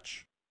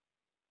stretch.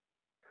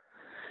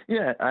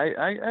 Yeah,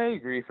 I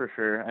agree for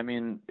sure. I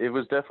mean, it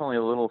was definitely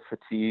a little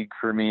fatigue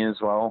for me as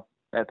well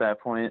at that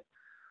point.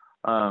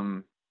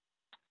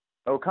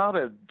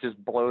 Okada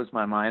just blows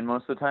my mind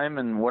most of the time,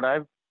 and what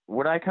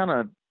I kind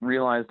of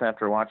realized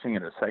after watching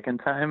it a second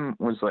time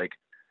was like,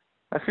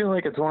 I feel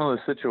like it's one of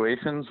those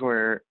situations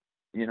where,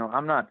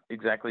 I'm not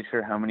exactly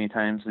sure how many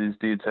times these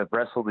dudes have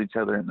wrestled each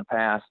other in the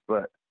past,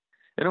 but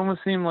it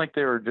almost seemed like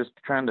they were just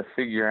trying to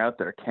figure out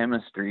their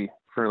chemistry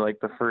for like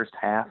the first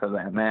half of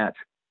that match.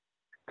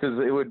 Because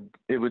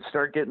it would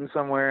start getting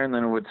somewhere, and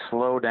then it would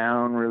slow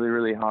down really,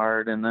 really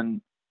hard, and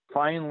then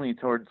finally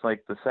towards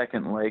like the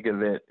second leg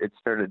of it, it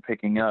started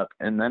picking up,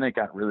 and then it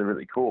got really,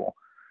 really cool.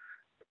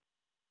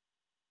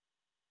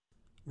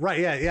 Right.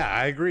 Yeah.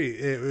 I agree.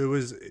 It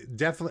was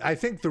definitely, I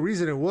think the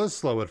reason it was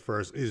slow at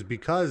first is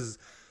because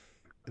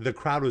the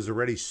crowd was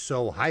already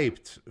so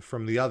hyped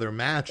from the other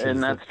matches.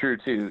 And that's true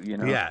too,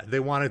 Yeah. They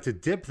wanted to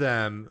dip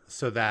them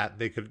so that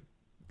they could,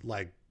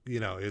 like,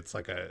 it's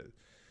like a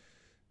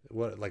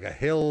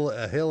hill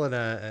and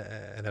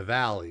a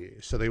valley.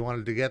 So they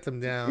wanted to get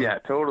them down. Yeah,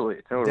 totally.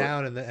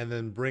 Down and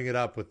then bring it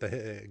up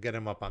get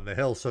them up on the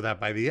hill, so that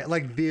by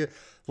the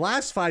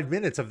last 5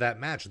 minutes of that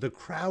match, the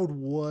crowd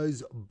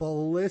was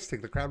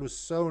ballistic. The crowd was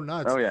so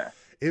nuts. Oh yeah.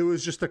 It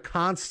was just a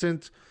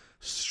constant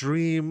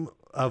stream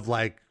of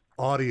like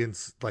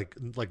audience, like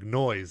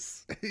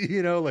noise,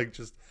 like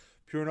just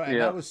pure noise.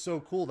 And that was so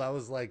cool. That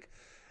was like,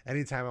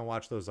 anytime I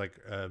watch those like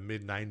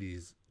mid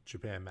 90s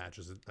Japan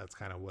matches, that's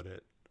kind of what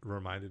it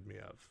reminded me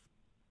of.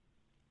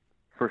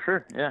 For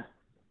sure. Yeah.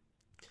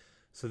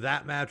 So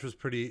that match was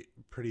pretty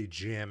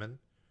jamming.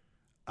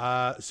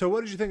 So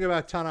what did you think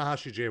about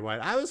Tanahashi Jay White?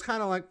 I was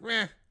kind of like,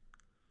 meh.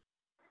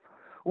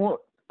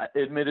 Well,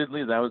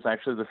 admittedly, that was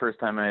actually the first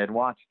time I had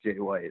watched Jay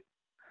White.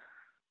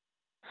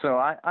 So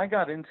I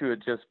got into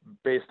it just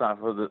based off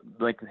of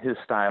his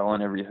style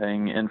and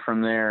everything. And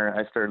from there,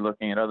 I started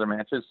looking at other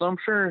matches. So I'm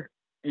sure,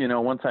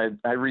 once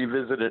I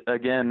revisit it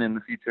again in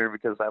the future,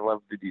 because I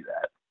love to do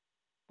that,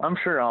 I'm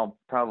sure I'll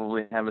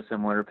probably have a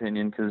similar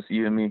opinion, because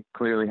you and me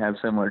clearly have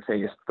similar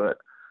taste. But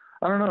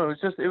I don't know.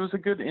 It was a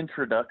good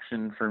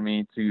introduction for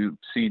me to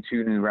see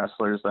two new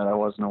wrestlers that I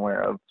wasn't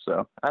aware of.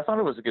 So I thought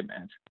it was a good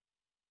match.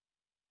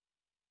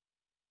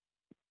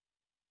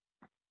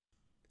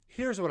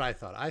 Here's what I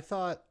thought. I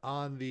thought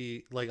on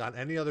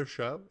any other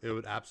show, it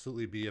would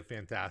absolutely be a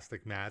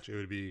fantastic match. It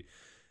would be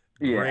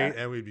great,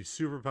 and we'd be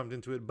super pumped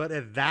into it. But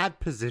at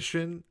that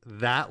position,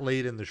 that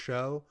late in the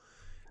show,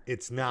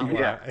 it's not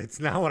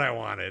what I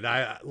wanted.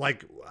 I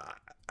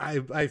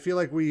feel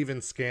like we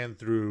even scanned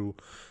through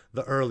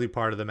the early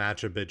part of the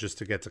match a bit just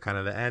to get to kind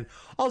of the end.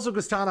 Also,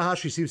 because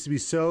Tanahashi seems to be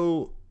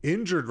so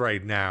injured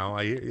right now.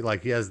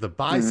 He has the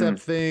bicep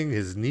thing,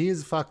 his knee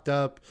is fucked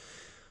up.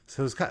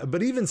 So it's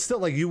but even still,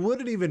 like, you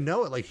wouldn't even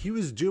know it. Like, he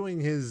was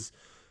doing his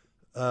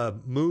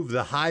move,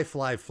 the high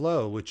fly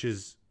flow, which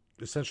is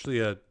essentially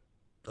a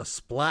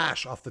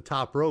splash off the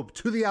top rope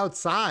to the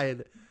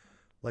outside.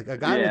 Like, a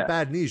guy with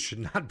bad knees should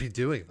not be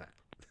doing that.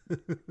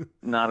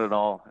 Not at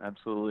all.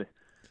 Absolutely.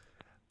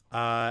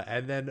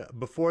 And then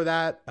before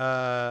that,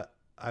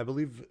 I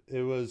believe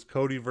it was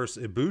Cody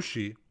versus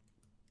Ibushi.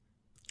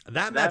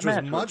 That match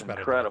was much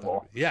better.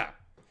 Incredible. Yeah.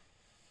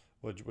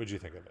 What'd you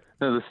think of it?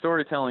 No, the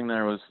storytelling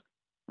there was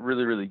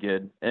really, really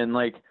good. And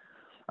like,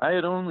 I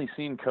had only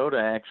seen Kota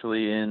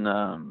actually in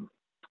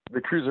the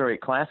Cruiserweight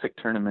Classic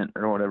tournament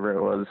or whatever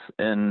it was,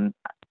 and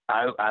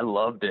I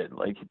loved it.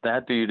 Like,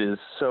 that dude is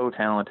so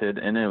talented,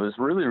 and it was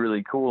really,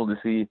 really cool to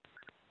see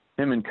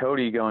him and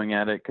Cody going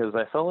at it, because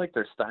I felt like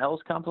their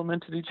styles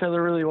complemented each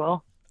other really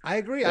well. I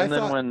agree. And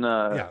then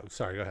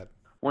sorry, go ahead.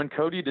 When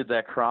Cody did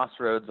that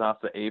crossroads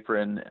off the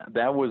apron,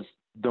 that was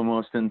the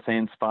most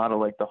insane spot of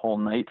like the whole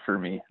night for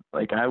me.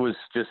 Like, I was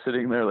just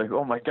sitting there like,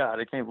 oh my God,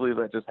 I can't believe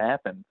that just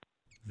happened.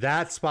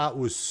 That spot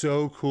was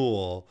so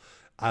cool.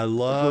 I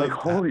love, like,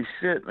 holy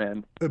shit,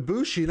 man.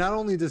 Ibushi, not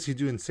only does he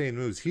do insane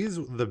moves, he's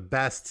the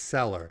best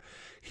seller.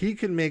 He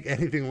can make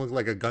anything look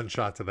like a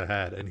gunshot to the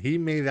head, and he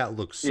made that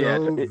look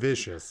so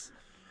vicious.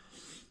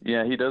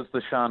 Yeah, he does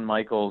the Shawn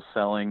Michaels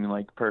selling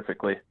like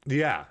perfectly.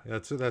 Yeah,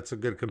 that's a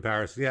good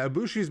comparison. Yeah,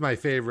 Ibushi's my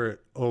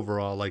favorite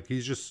overall. Like,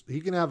 he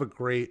can have a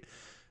great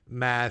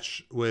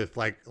match with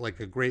like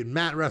a great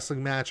mat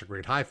wrestling match, a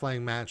great high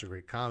flying match, a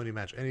great comedy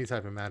match, any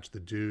type of match. The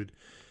dude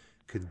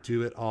could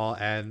do it all.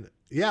 And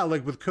yeah,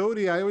 like with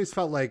Cody, I always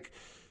felt like,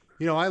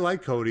 I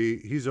like Cody.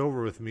 He's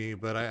over with me,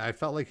 but I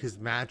felt like his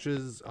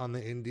matches on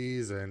the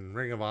Indies and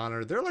Ring of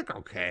Honor, they're like,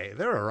 okay,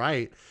 they're all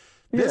right.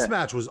 This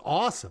match was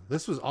awesome.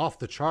 This was off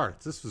the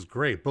charts. This was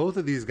great. Both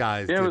of these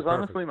guys. Yeah, it was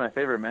honestly my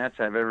favorite match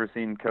I've ever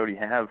seen Cody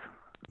have.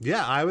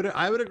 Yeah, I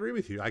would agree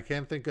with you. I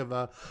can't think of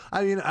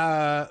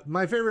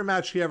my favorite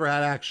match he ever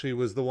had actually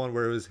was the one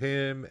where it was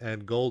him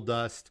and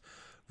Goldust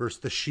versus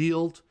the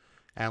Shield,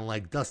 and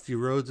like Dusty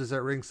Rhodes is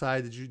at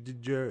ringside.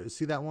 Did you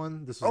see that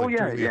one? This was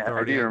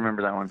I do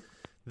remember that one.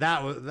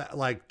 That was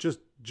like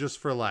just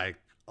for like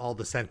all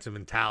the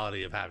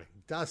sentimentality of having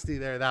Dusty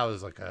there. That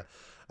was like a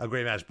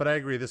great match. But I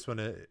agree, this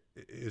one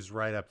is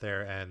right up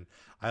there, and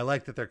I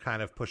like that they're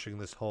kind of pushing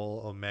this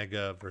whole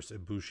Omega versus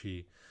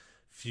Ibushi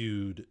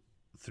feud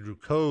through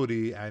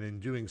Cody, and in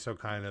doing so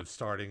kind of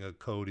starting a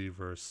Cody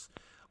versus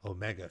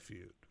Omega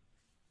feud.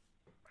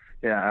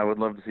 Yeah, I would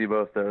love to see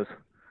both those.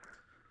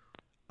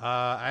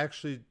 I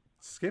actually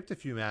skipped a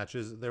few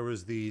matches. There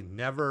was the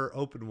Never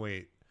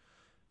Openweight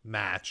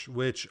match,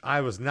 which I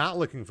was not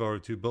looking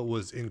forward to, but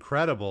was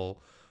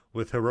incredible,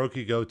 with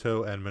Hiroki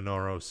Goto and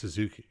Minoru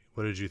Suzuki.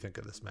 What did you think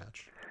of this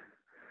match?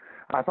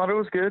 I thought it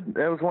was good.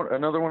 It was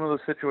another one of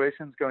those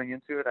situations going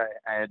into it.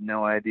 I had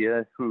no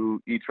idea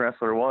who each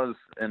wrestler was,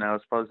 and I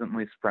was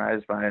pleasantly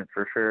surprised by it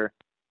for sure.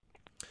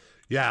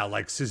 Yeah,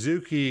 like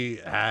Suzuki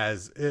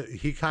he's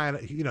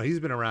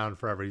been around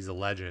forever. He's a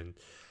legend.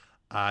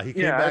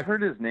 I've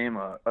heard his name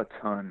a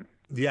ton.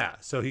 Yeah,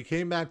 so he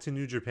came back to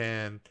New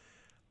Japan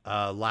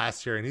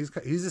last year, and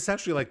he's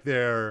essentially like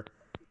their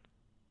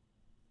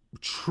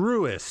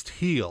truest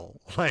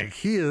heel. Like,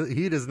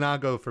 he does not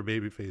go for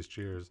babyface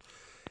cheers.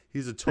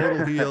 He's a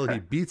total heel. He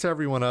beats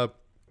everyone up.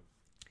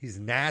 He's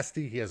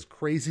nasty. He has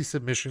crazy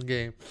submission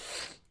game.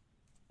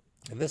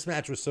 And this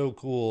match was so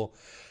cool.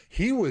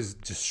 He was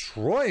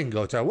destroying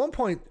Goto. At one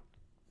point,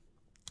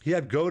 he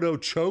had Goto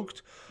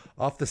choked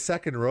off the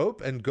second rope,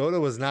 and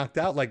Goto was knocked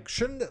out.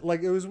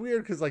 It was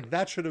weird because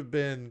that should have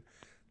been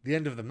the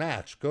end of the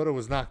match. Goto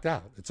was knocked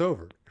out. It's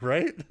over,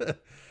 right?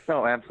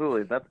 No,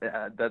 absolutely.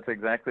 That's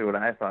exactly what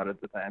I thought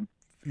at the time.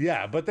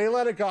 Yeah, but they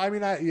let it go. I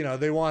mean,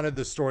 they wanted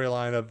the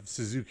storyline of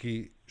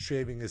Suzuki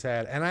shaving his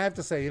head, and I have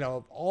to say,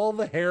 of all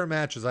the hair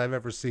matches I've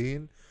ever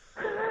seen,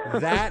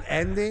 that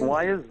ending.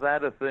 Why is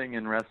that a thing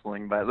in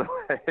wrestling, by the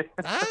way?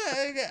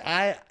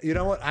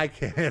 I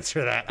can't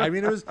answer that. I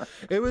mean,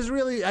 it was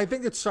really. I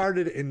think it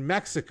started in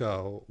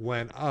Mexico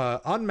when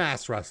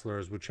unmasked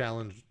wrestlers would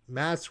challenge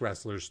masked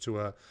wrestlers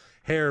to a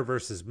hair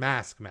versus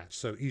mask match.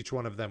 So each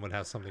one of them would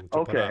have something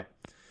to put up.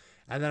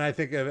 And then I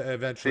think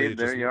eventually... See,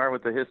 there you are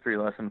with the history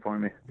lesson for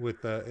me.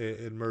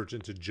 It merged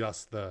into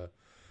just the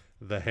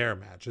hair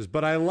matches.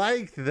 But I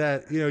liked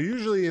that,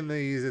 usually in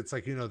these, it's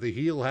like, the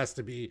heel has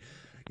to be,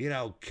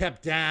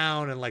 kept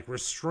down and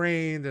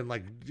restrained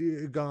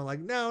and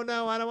going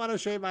no, I don't want to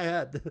shave my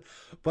head.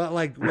 But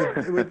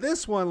with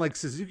this one,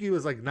 Suzuki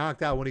was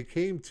knocked out. When he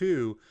came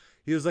to,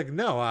 he was like,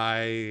 no,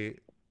 I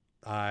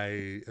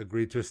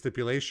agreed to a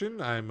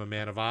stipulation. I'm a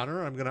man of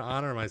honor. I'm going to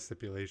honor my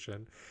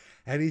stipulation.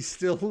 And he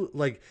still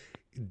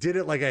did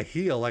it like a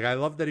heel. I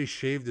love that he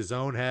shaved his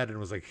own head and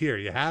was like, here,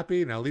 you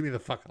happy? Now leave me the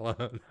fuck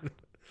alone.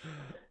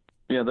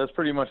 Yeah, that's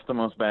pretty much the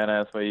most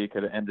badass way you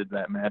could have ended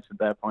that match at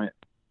that point.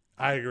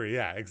 I agree.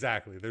 Yeah,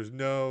 exactly. There's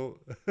no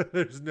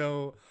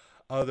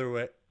other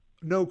way,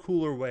 no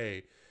cooler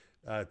way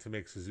to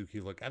make Suzuki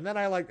look. And then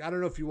I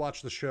don't know if you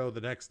watched the show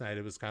the next night.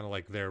 It was kind of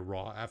like their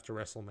Raw after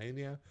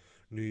WrestleMania,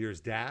 New Year's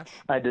Dash.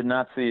 I did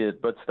not see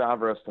it, but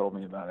Stavros told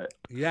me about it.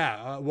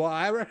 Yeah, well,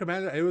 I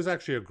recommend it. It was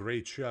actually a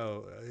great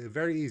show.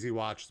 Very easy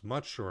watch,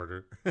 much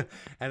shorter.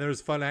 And there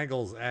was fun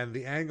angles. And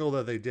the angle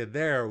that they did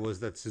there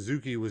was that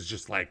Suzuki was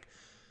just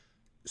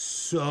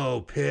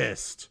so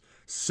pissed,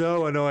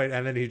 so annoyed.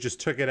 And then he just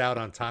took it out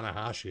on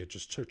Tanahashi. It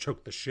just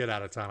choked the shit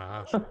out of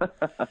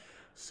Tanahashi.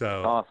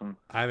 So awesome.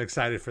 I'm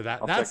excited for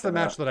that. I'll That's check the that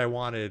match out. that I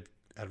wanted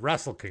at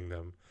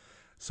WrestleKingdom.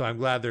 So I'm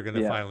glad they're going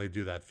to Yeah. finally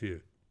do that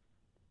feud.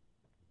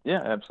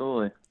 Yeah,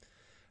 absolutely.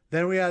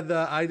 Then we had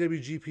the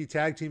IWGP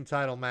Tag Team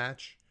title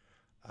match.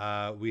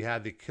 We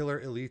had the Killer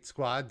Elite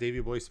Squad, Davey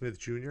Boy Smith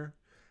Jr.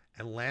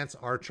 and Lance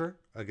Archer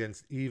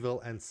against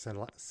Evil and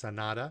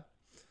Sonata.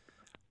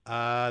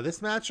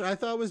 This match I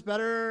thought was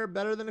better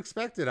than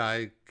expected.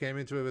 I came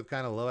into it with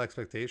kind of low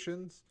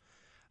expectations.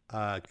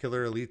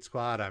 Killer Elite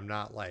Squad, I'm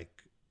not like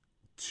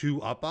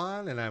too up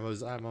on, and I'm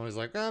always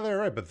like, oh, they're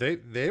right, but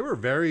they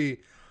were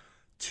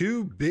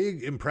two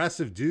big,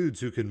 impressive dudes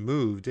who can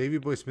move. Davey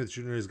Boy Smith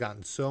Jr. has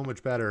gotten so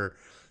much better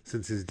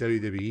since his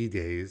WWE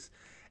days.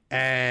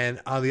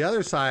 And on the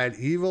other side,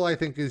 Evil, I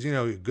think, is,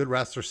 a good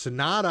wrestler.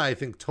 Sonata, I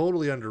think,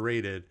 totally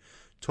underrated.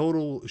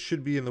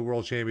 Should be in the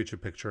World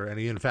Championship picture. And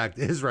he, in fact,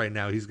 is right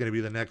now. He's going to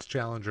be the next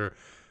challenger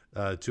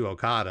to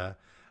Okada.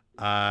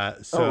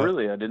 Oh,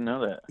 really? I didn't know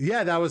that.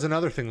 Yeah, that was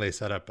another thing they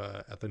set up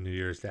at the New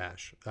Year's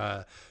Dash.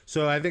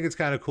 So I think it's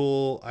kind of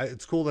cool.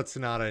 It's cool that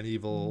Sonata and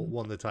Evil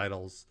won the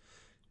titles.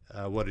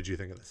 What did you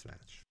think of this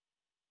match?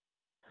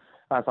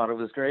 I thought it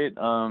was great.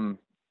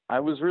 I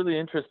was really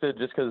interested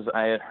just because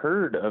I had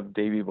heard of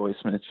Davey Boy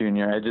Smith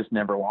Jr. I just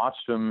never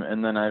watched him,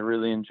 and then I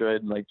really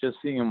enjoyed just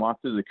seeing him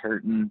walk through the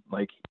curtain.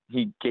 Like,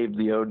 he gave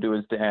the ode to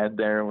his dad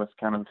there with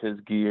kind of his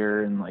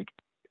gear and a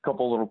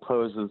couple little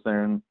poses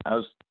there, and I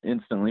was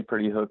instantly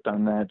pretty hooked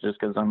on that just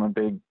because I'm a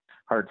big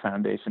Hart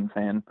Foundation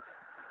fan.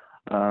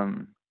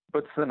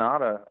 But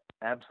Sonata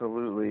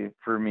absolutely,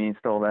 for me,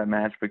 stole that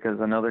match because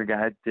another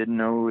guy didn't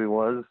know who he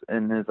was,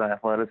 and his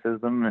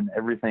athleticism and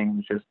everything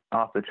was just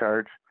off the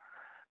charts.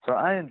 So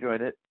I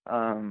enjoyed it.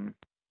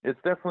 It's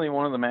definitely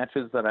one of the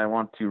matches that I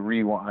want to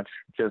rewatch,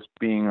 just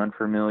being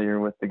unfamiliar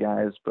with the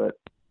guys, but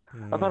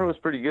I thought it was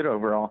pretty good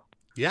overall.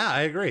 Yeah,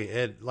 I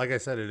agree. Like I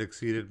said, it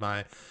exceeded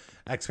my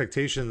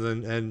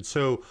expectations. And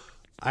so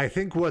I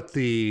think what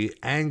the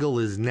angle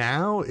is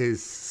now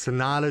is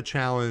Sonata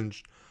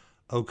challenged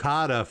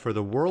Okada for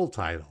the world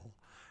title.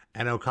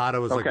 And Okada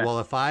was like, well,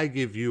 if I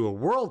give you a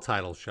world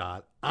title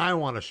shot, I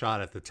want a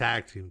shot at the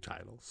tag team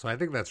title. So I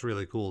think that's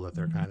really cool that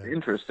they're kind of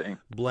interesting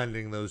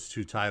blending those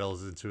two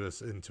titles into a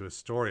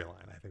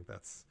storyline. I think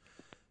that's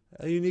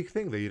a unique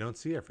thing that you don't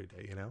see every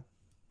day,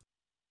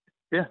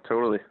 Yeah,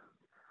 totally.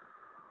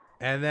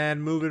 And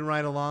then moving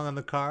right along on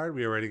the card,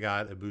 we already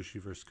got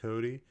Ibushi versus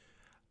Cody.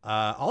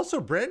 Also,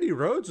 Brandy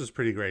Rhodes was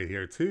pretty great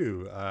here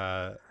too.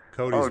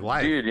 Cody's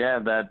wife. Dude, yeah,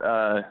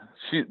 that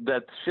shit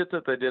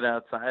that they did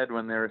outside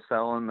when they were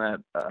selling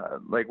that,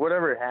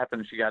 whatever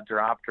happened, she got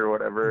dropped or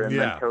whatever, and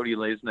then Cody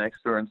lays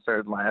next to her and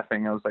started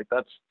laughing. I was like,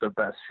 that's the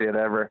best shit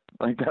ever.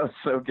 That was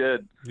so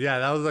good. Yeah,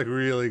 that was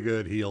really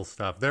good heel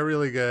stuff. They're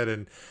really good,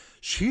 and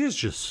she is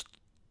just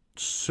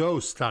so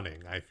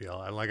stunning, I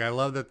feel. And I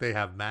love that they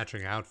have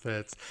matching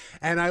outfits,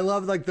 and I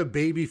love the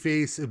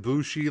babyface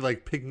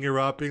Ibushi picking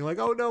her up, being like,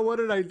 "Oh no, what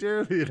did I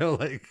do?"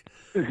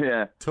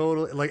 Yeah,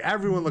 totally.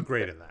 Everyone looked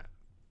great in that.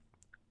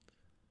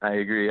 I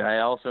agree. I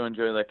also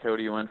enjoy that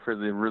Cody went for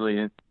the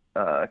really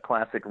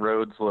classic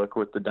Rhodes look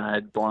with the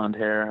dyed blonde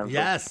hair.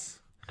 Yes,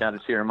 got to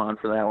cheer him on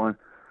for that one.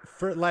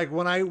 For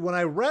when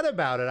I read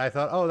about it, I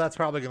thought, oh, that's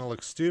probably going to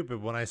look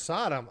stupid. When I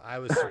saw it, I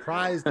was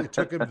surprised it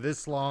took him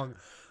this long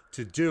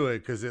to do it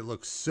because it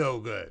looks so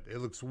good. It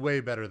looks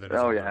way better than.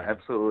 Oh yeah,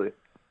 absolutely.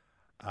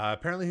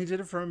 Apparently, he did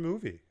it for a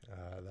movie.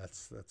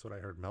 That's what I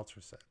heard Meltzer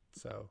said.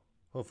 So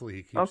hopefully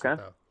he keeps it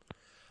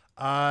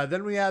though.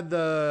 Then we had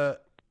the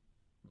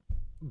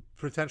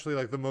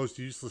potentially the most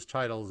useless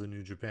titles in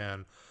New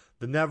Japan,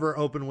 the never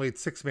open weight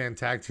 6-man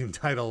tag team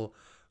title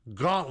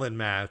gauntlet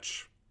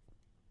match.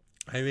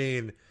 I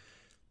mean,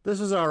 this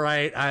was all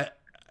right.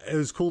 It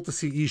was cool to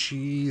see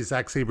Ishii,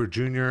 Zack Sabre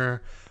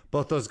Jr.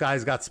 Both those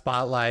guys got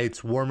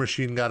spotlights. War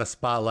Machine got a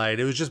spotlight.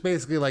 It was just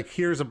basically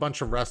here's a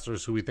bunch of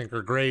wrestlers who we think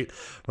are great,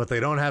 but they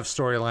don't have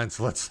storylines,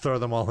 so let's throw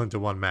them all into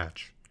one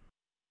match.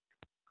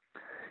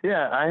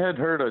 Yeah, I had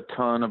heard a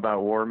ton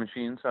about War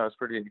Machine, so I was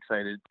pretty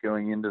excited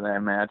going into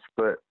that match.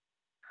 But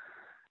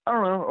I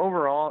don't know.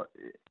 Overall,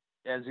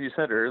 as you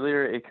said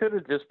earlier, it could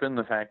have just been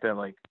the fact that,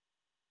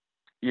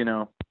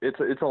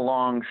 it's a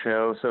long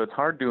show, so it's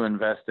hard to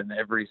invest in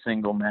every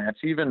single match.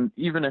 Even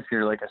if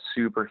you're a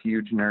super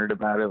huge nerd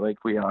about it,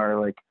 like we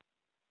are,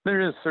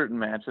 there is certain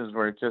matches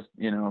where it just,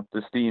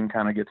 the steam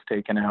kind of gets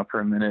taken out for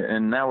a minute,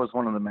 and that was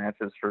one of the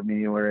matches for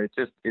me where it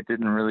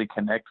didn't really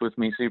connect with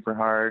me super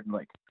hard.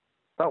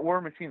 Thought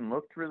War Machine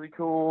looked really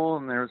cool,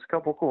 and there was a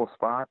couple cool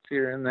spots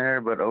here and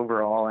there, but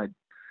overall, it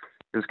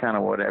was kind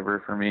of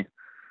whatever for me.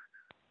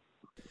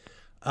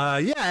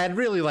 Yeah, and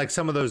really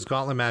some of those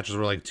gauntlet matches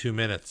were 2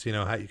 minutes.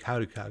 How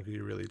do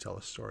you really tell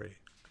a story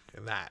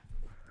in that?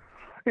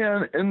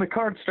 Yeah, and the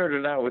card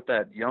started out with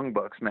that Young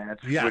Bucks match,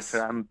 yes.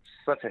 Which I'm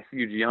such a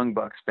huge Young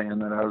Bucks fan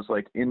that I was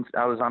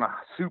I was on a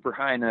super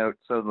high note.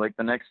 So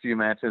the next few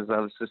matches, I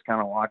was just kind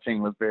of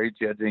watching with very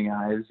judging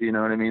eyes. You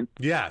know what I mean?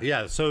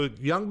 Yeah. So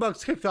Young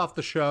Bucks kicked off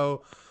the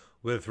show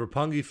with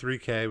Roppongi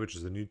 3K, which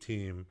is a new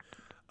team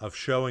of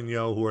Sho and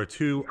Yo, who are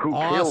two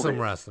awesome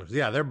wrestlers.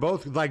 Yeah, they're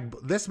both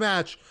this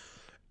match.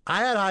 I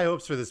had high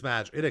hopes for this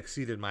match. It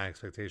exceeded my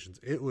expectations.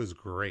 It was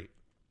great.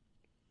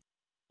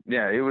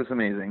 Yeah, it was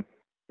amazing.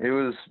 It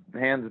was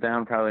hands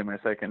down probably my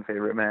second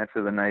favorite match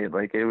of the night.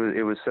 Like it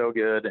was so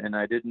good, and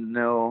I didn't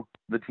know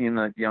the team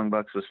that Young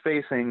Bucks was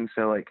facing,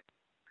 so like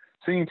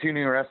seeing two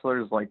new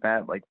wrestlers like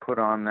that, like put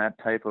on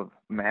that type of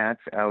match,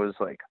 I was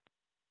like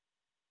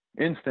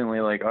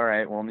instantly like, all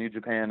right, well, New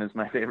Japan is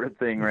my favorite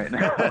thing right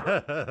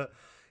now.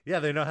 Yeah,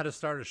 they know how to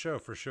start a show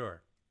for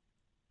sure.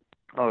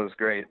 Oh, it was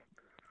great.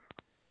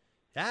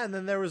 Yeah, and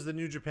then there was the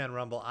New Japan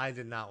Rumble. I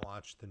did not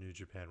watch the New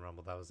Japan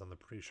Rumble. That was on the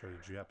pre-show.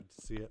 Did you happen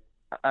to see it?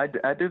 I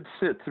did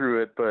sit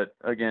through it, but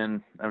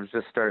again, I was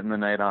just starting the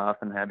night off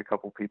and had a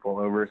couple people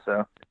over,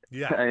 so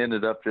yeah, I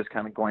ended up just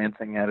kind of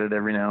glancing at it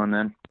every now and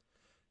then.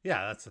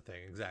 Yeah, that's the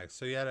thing, exactly.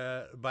 So you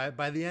had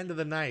by the end of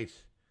the night,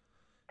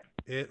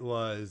 it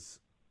was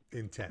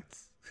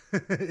intense.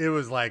 It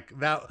was like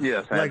that.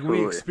 Yes, like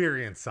absolutely. we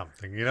experienced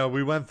something. You know,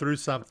 we went through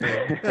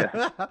something,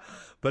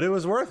 but it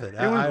was worth it.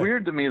 It was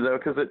weird to me though,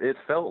 because it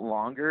felt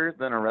longer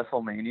than a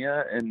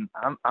WrestleMania, and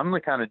I'm the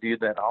kind of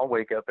dude that I'll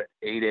wake up at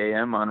 8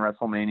 a.m. on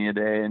WrestleMania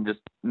day and just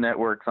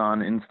networks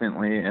on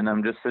instantly, and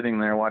I'm just sitting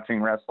there watching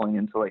wrestling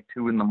until like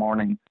 2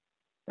 a.m.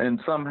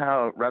 And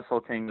somehow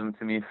WrestleKingdom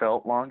to me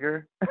felt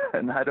longer,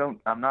 and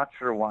I'm not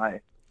sure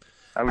why.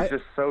 I was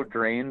just so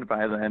drained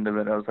by the end of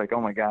it. I was like,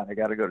 oh my God, I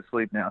got to go to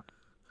sleep now.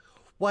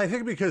 Well, I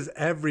think because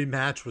every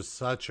match was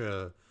such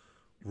a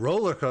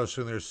roller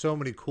coaster, and there's so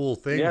many cool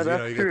things. Yeah,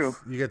 that's true.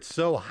 You get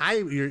so high.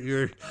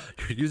 You're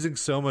using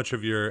so much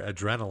of your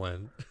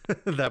adrenaline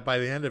that by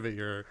the end of it,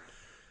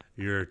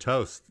 you're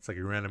toast. It's like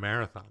you ran a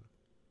marathon.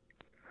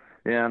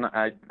 Yeah, and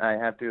I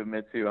have to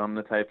admit too, I'm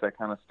the type that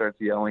kind of starts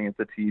yelling at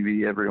the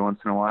TV every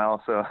once in a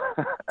while. So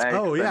I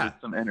expended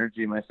some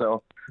energy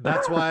myself.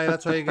 That's why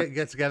you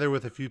get together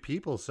with a few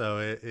people. So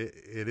it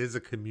is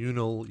a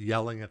communal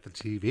yelling at the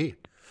TV.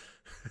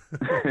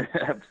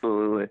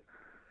 Absolutely.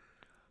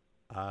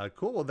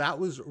 Cool. Well, that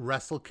was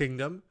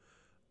WrestleKingdom.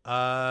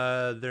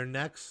 Their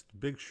next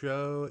big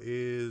show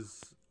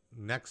is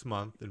next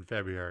month in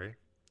February.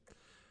 I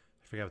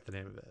forget what the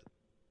name of it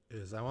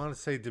is. I want to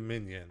say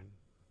Dominion,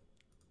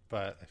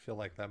 but I feel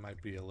like that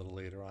might be a little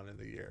later on in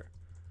the year.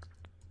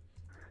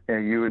 Yeah,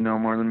 you would know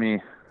more than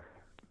me.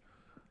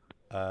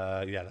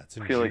 Yeah, that's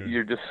in I feel June. like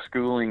you're just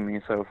schooling me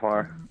so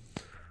far.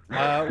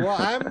 Well,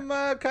 I'm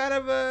kind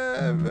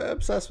of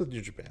obsessed with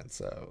New Japan.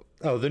 So,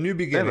 the New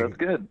Beginning. Yeah, that's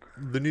good.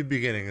 The New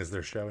Beginning is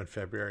their show in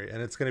February,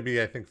 and it's going to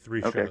be, I think,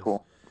 3 shows. Okay,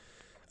 cool.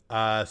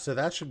 So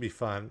that should be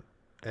fun.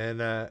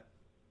 And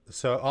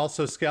so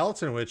also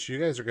Skeletonwitch, you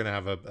guys are going to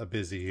have a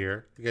busy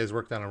year. You guys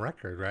worked on a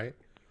record, right?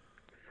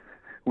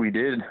 We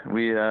did.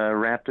 We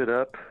wrapped it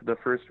up the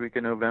first week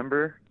of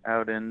November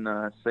out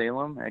in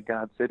Salem at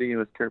God City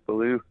with Kurt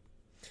Ballou.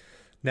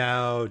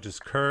 Now, does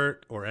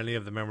Kurt or any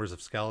of the members of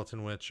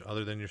Skeletonwitch,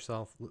 other than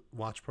yourself,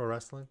 watch pro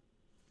wrestling?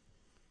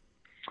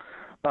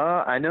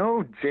 I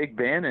know Jake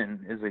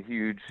Bannon is a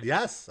huge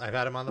I've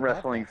had him on the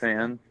wrestling podcast.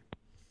 fan.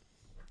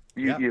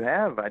 You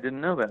have? I didn't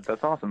know that.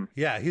 That's awesome.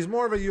 Yeah, he's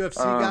more of a UFC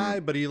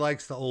guy, but he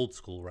likes the old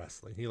school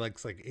wrestling. He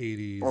likes like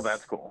 80s. Well,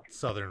 that's cool.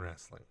 Southern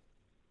wrestling.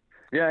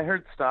 Yeah, I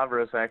heard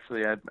Stavros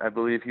actually. I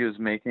believe he was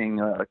making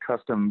a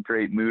custom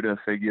Great Muta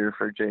figure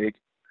for Jake.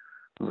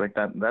 I was like,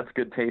 that's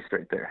good taste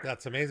right there.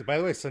 That's amazing. By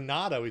the way,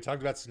 Sonata, we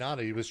talked about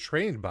Sonata. He was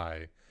trained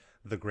by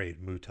the great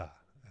Muta.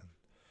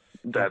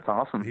 That's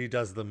awesome. He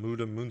does the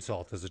Muta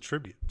moonsault as a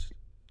tribute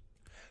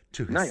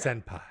to his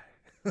senpai.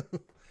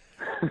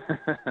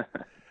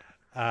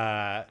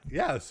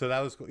 Yeah, so that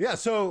was cool. Yeah,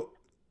 so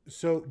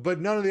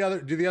but none of the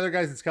other, do the other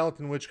guys in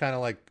Skeletonwitch kind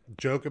of like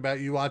joke about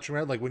you watching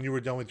Red? Like when you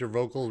were done with your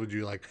vocals, would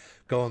you like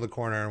go in the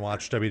corner and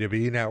watch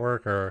WWE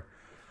Network or?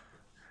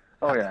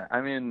 Oh yeah,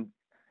 I mean,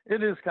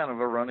 it is kind of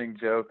a running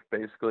joke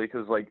basically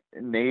because like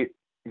Nate,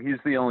 he's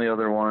the only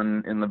other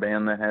one in the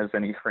band that has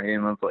any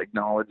frame of like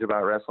knowledge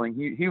about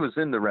wrestling. He was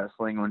into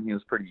wrestling when he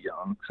was pretty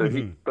young, so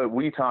but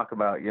we talk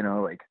about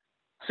like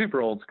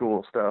super old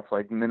school stuff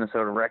like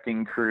Minnesota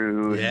Wrecking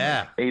Crew,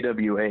 and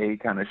AWA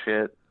kind of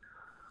shit.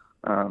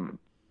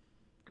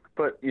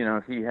 But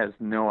he has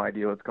no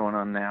idea what's going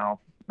on now,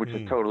 which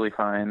is totally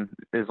fine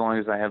as long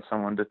as I have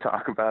someone to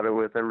talk about it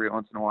with every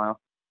once in a while.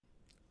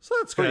 So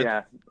that's good. But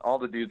yeah, all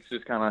the dudes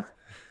just kind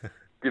of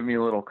give me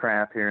a little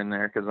crap here and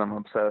there because I'm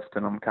obsessed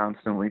and I'm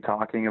constantly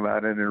talking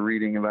about it or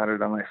reading about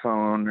it on my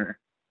phone. Or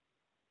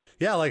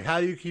yeah, like how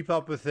do you keep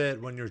up with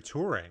it when you're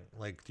touring?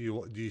 Like,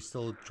 do you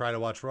still try to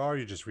watch Raw or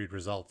you just read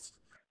results?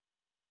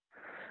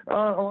 A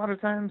lot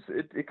of times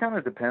it kind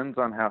of depends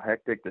on how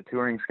hectic the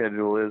touring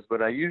schedule is,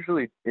 but I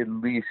usually at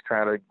least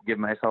try to give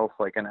myself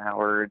like an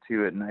hour or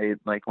two at night,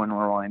 like when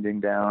we're winding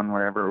down,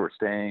 wherever we're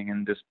staying,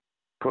 and just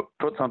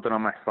put something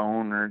on my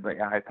phone or the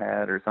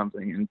iPad or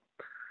something. And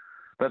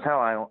that's how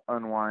I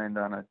unwind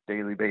on a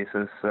daily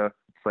basis. So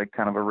it's like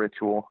kind of a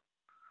ritual.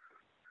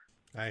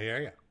 I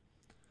hear you.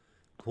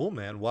 Cool,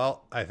 man.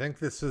 Well, I think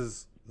this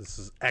is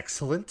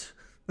excellent.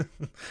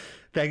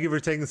 Thank you for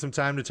taking some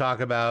time to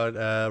talk about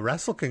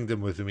WrestleKingdom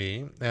with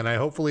me. And I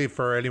hopefully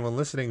for anyone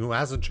listening who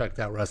hasn't checked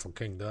out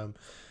WrestleKingdom,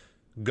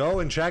 Go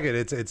and check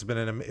it.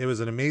 It was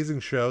an amazing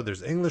show.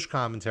 There's English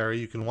commentary.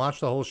 You can watch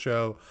the whole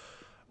show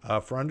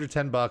for under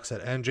 $10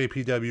 at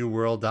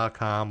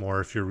NJPWworld.com, or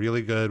if you're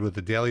really good with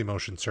the Daily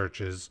Motion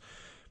searches,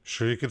 I'm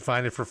sure you can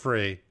find it for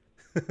free.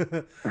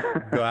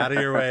 Go out of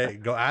your way.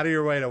 Go out of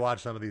your way to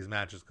watch some of these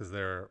matches because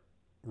they're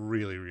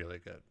really, really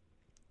good.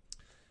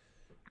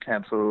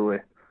 Absolutely.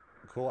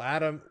 Cool.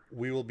 Adam,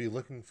 we will be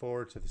looking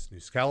forward to this new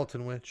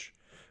Skeleton Witch,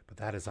 but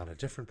that is on a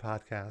different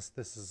podcast.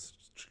 This is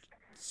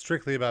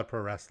strictly about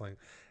pro wrestling,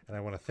 and I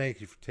want to thank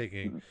you for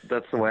taking...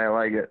 That's the way I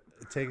like it.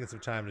 Taking some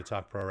time to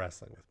talk pro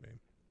wrestling with me.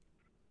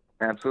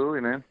 Absolutely,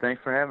 man.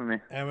 Thanks for having me.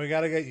 And we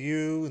got to get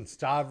you and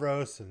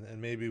Stavros,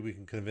 and maybe we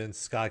can convince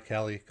Scott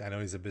Kelly. I know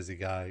he's a busy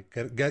guy.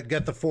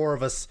 Get the four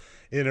of us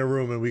in a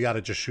room, and we got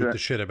to just shoot the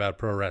shit about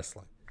pro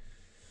wrestling.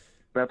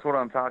 That's what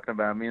I'm talking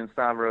about. Me and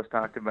Stavros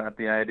talked about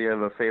the idea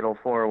of a fatal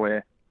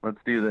four-way. Let's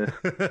do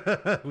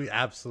this. We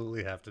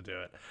absolutely have to do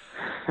it.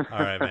 All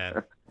right,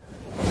 man.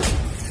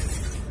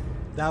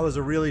 That was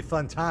a really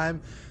fun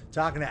time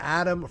talking to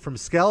Adam from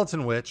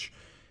Skeleton Witch.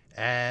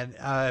 And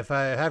if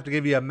I have to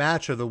give you a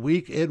match of the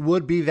week, it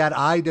would be that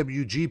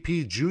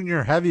IWGP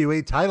Junior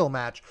Heavyweight title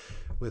match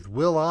with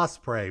Will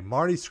Ospreay,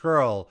 Marty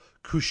Scurll,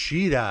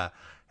 Kushida,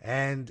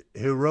 and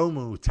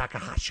Hiromu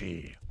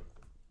Takahashi.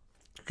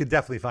 You could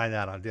definitely find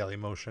that on Daily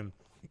Motion.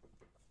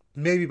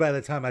 Maybe by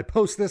the time I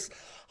post this,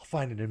 I'll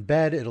find it in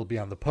bed. It'll be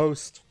on the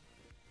post.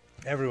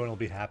 Everyone will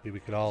be happy. We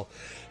could all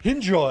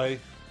enjoy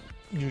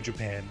New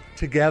Japan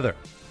together.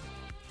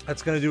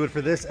 That's going to do it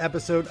for this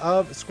episode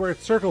of Squared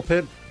Circle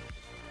Pit.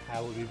 I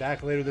will be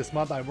back later this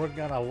month. I'm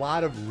working on a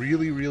lot of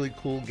really, really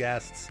cool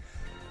guests.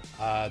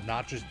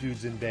 Not just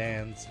dudes in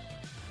bands,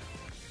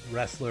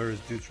 wrestlers,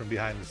 dudes from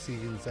behind the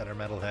scenes that are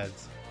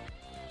metalheads.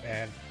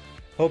 And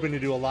hoping to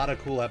do a lot of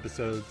cool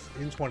episodes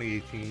in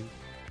 2018.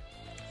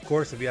 Of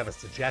course, if you have a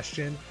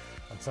suggestion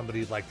on somebody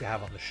you'd like to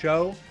have on the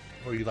show,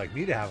 or you'd like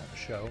me to have on the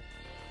show,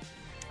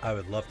 I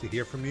would love to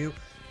hear from you.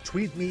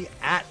 Tweet me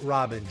at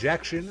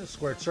RobInjection.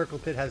 Squared Circle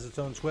Pit has its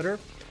own Twitter.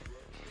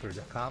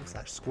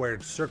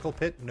 Twitter.com/Squared Circle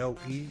Pit. No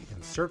E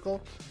in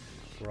circle.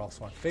 We're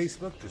also on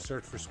Facebook. Just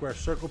search for Square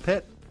Circle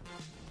Pit.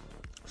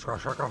 Square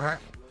Circle Pit.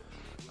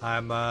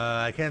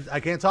 I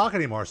can't talk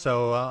anymore.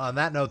 So on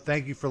that note,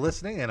 thank you for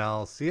listening, and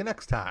I'll see you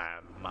next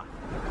time.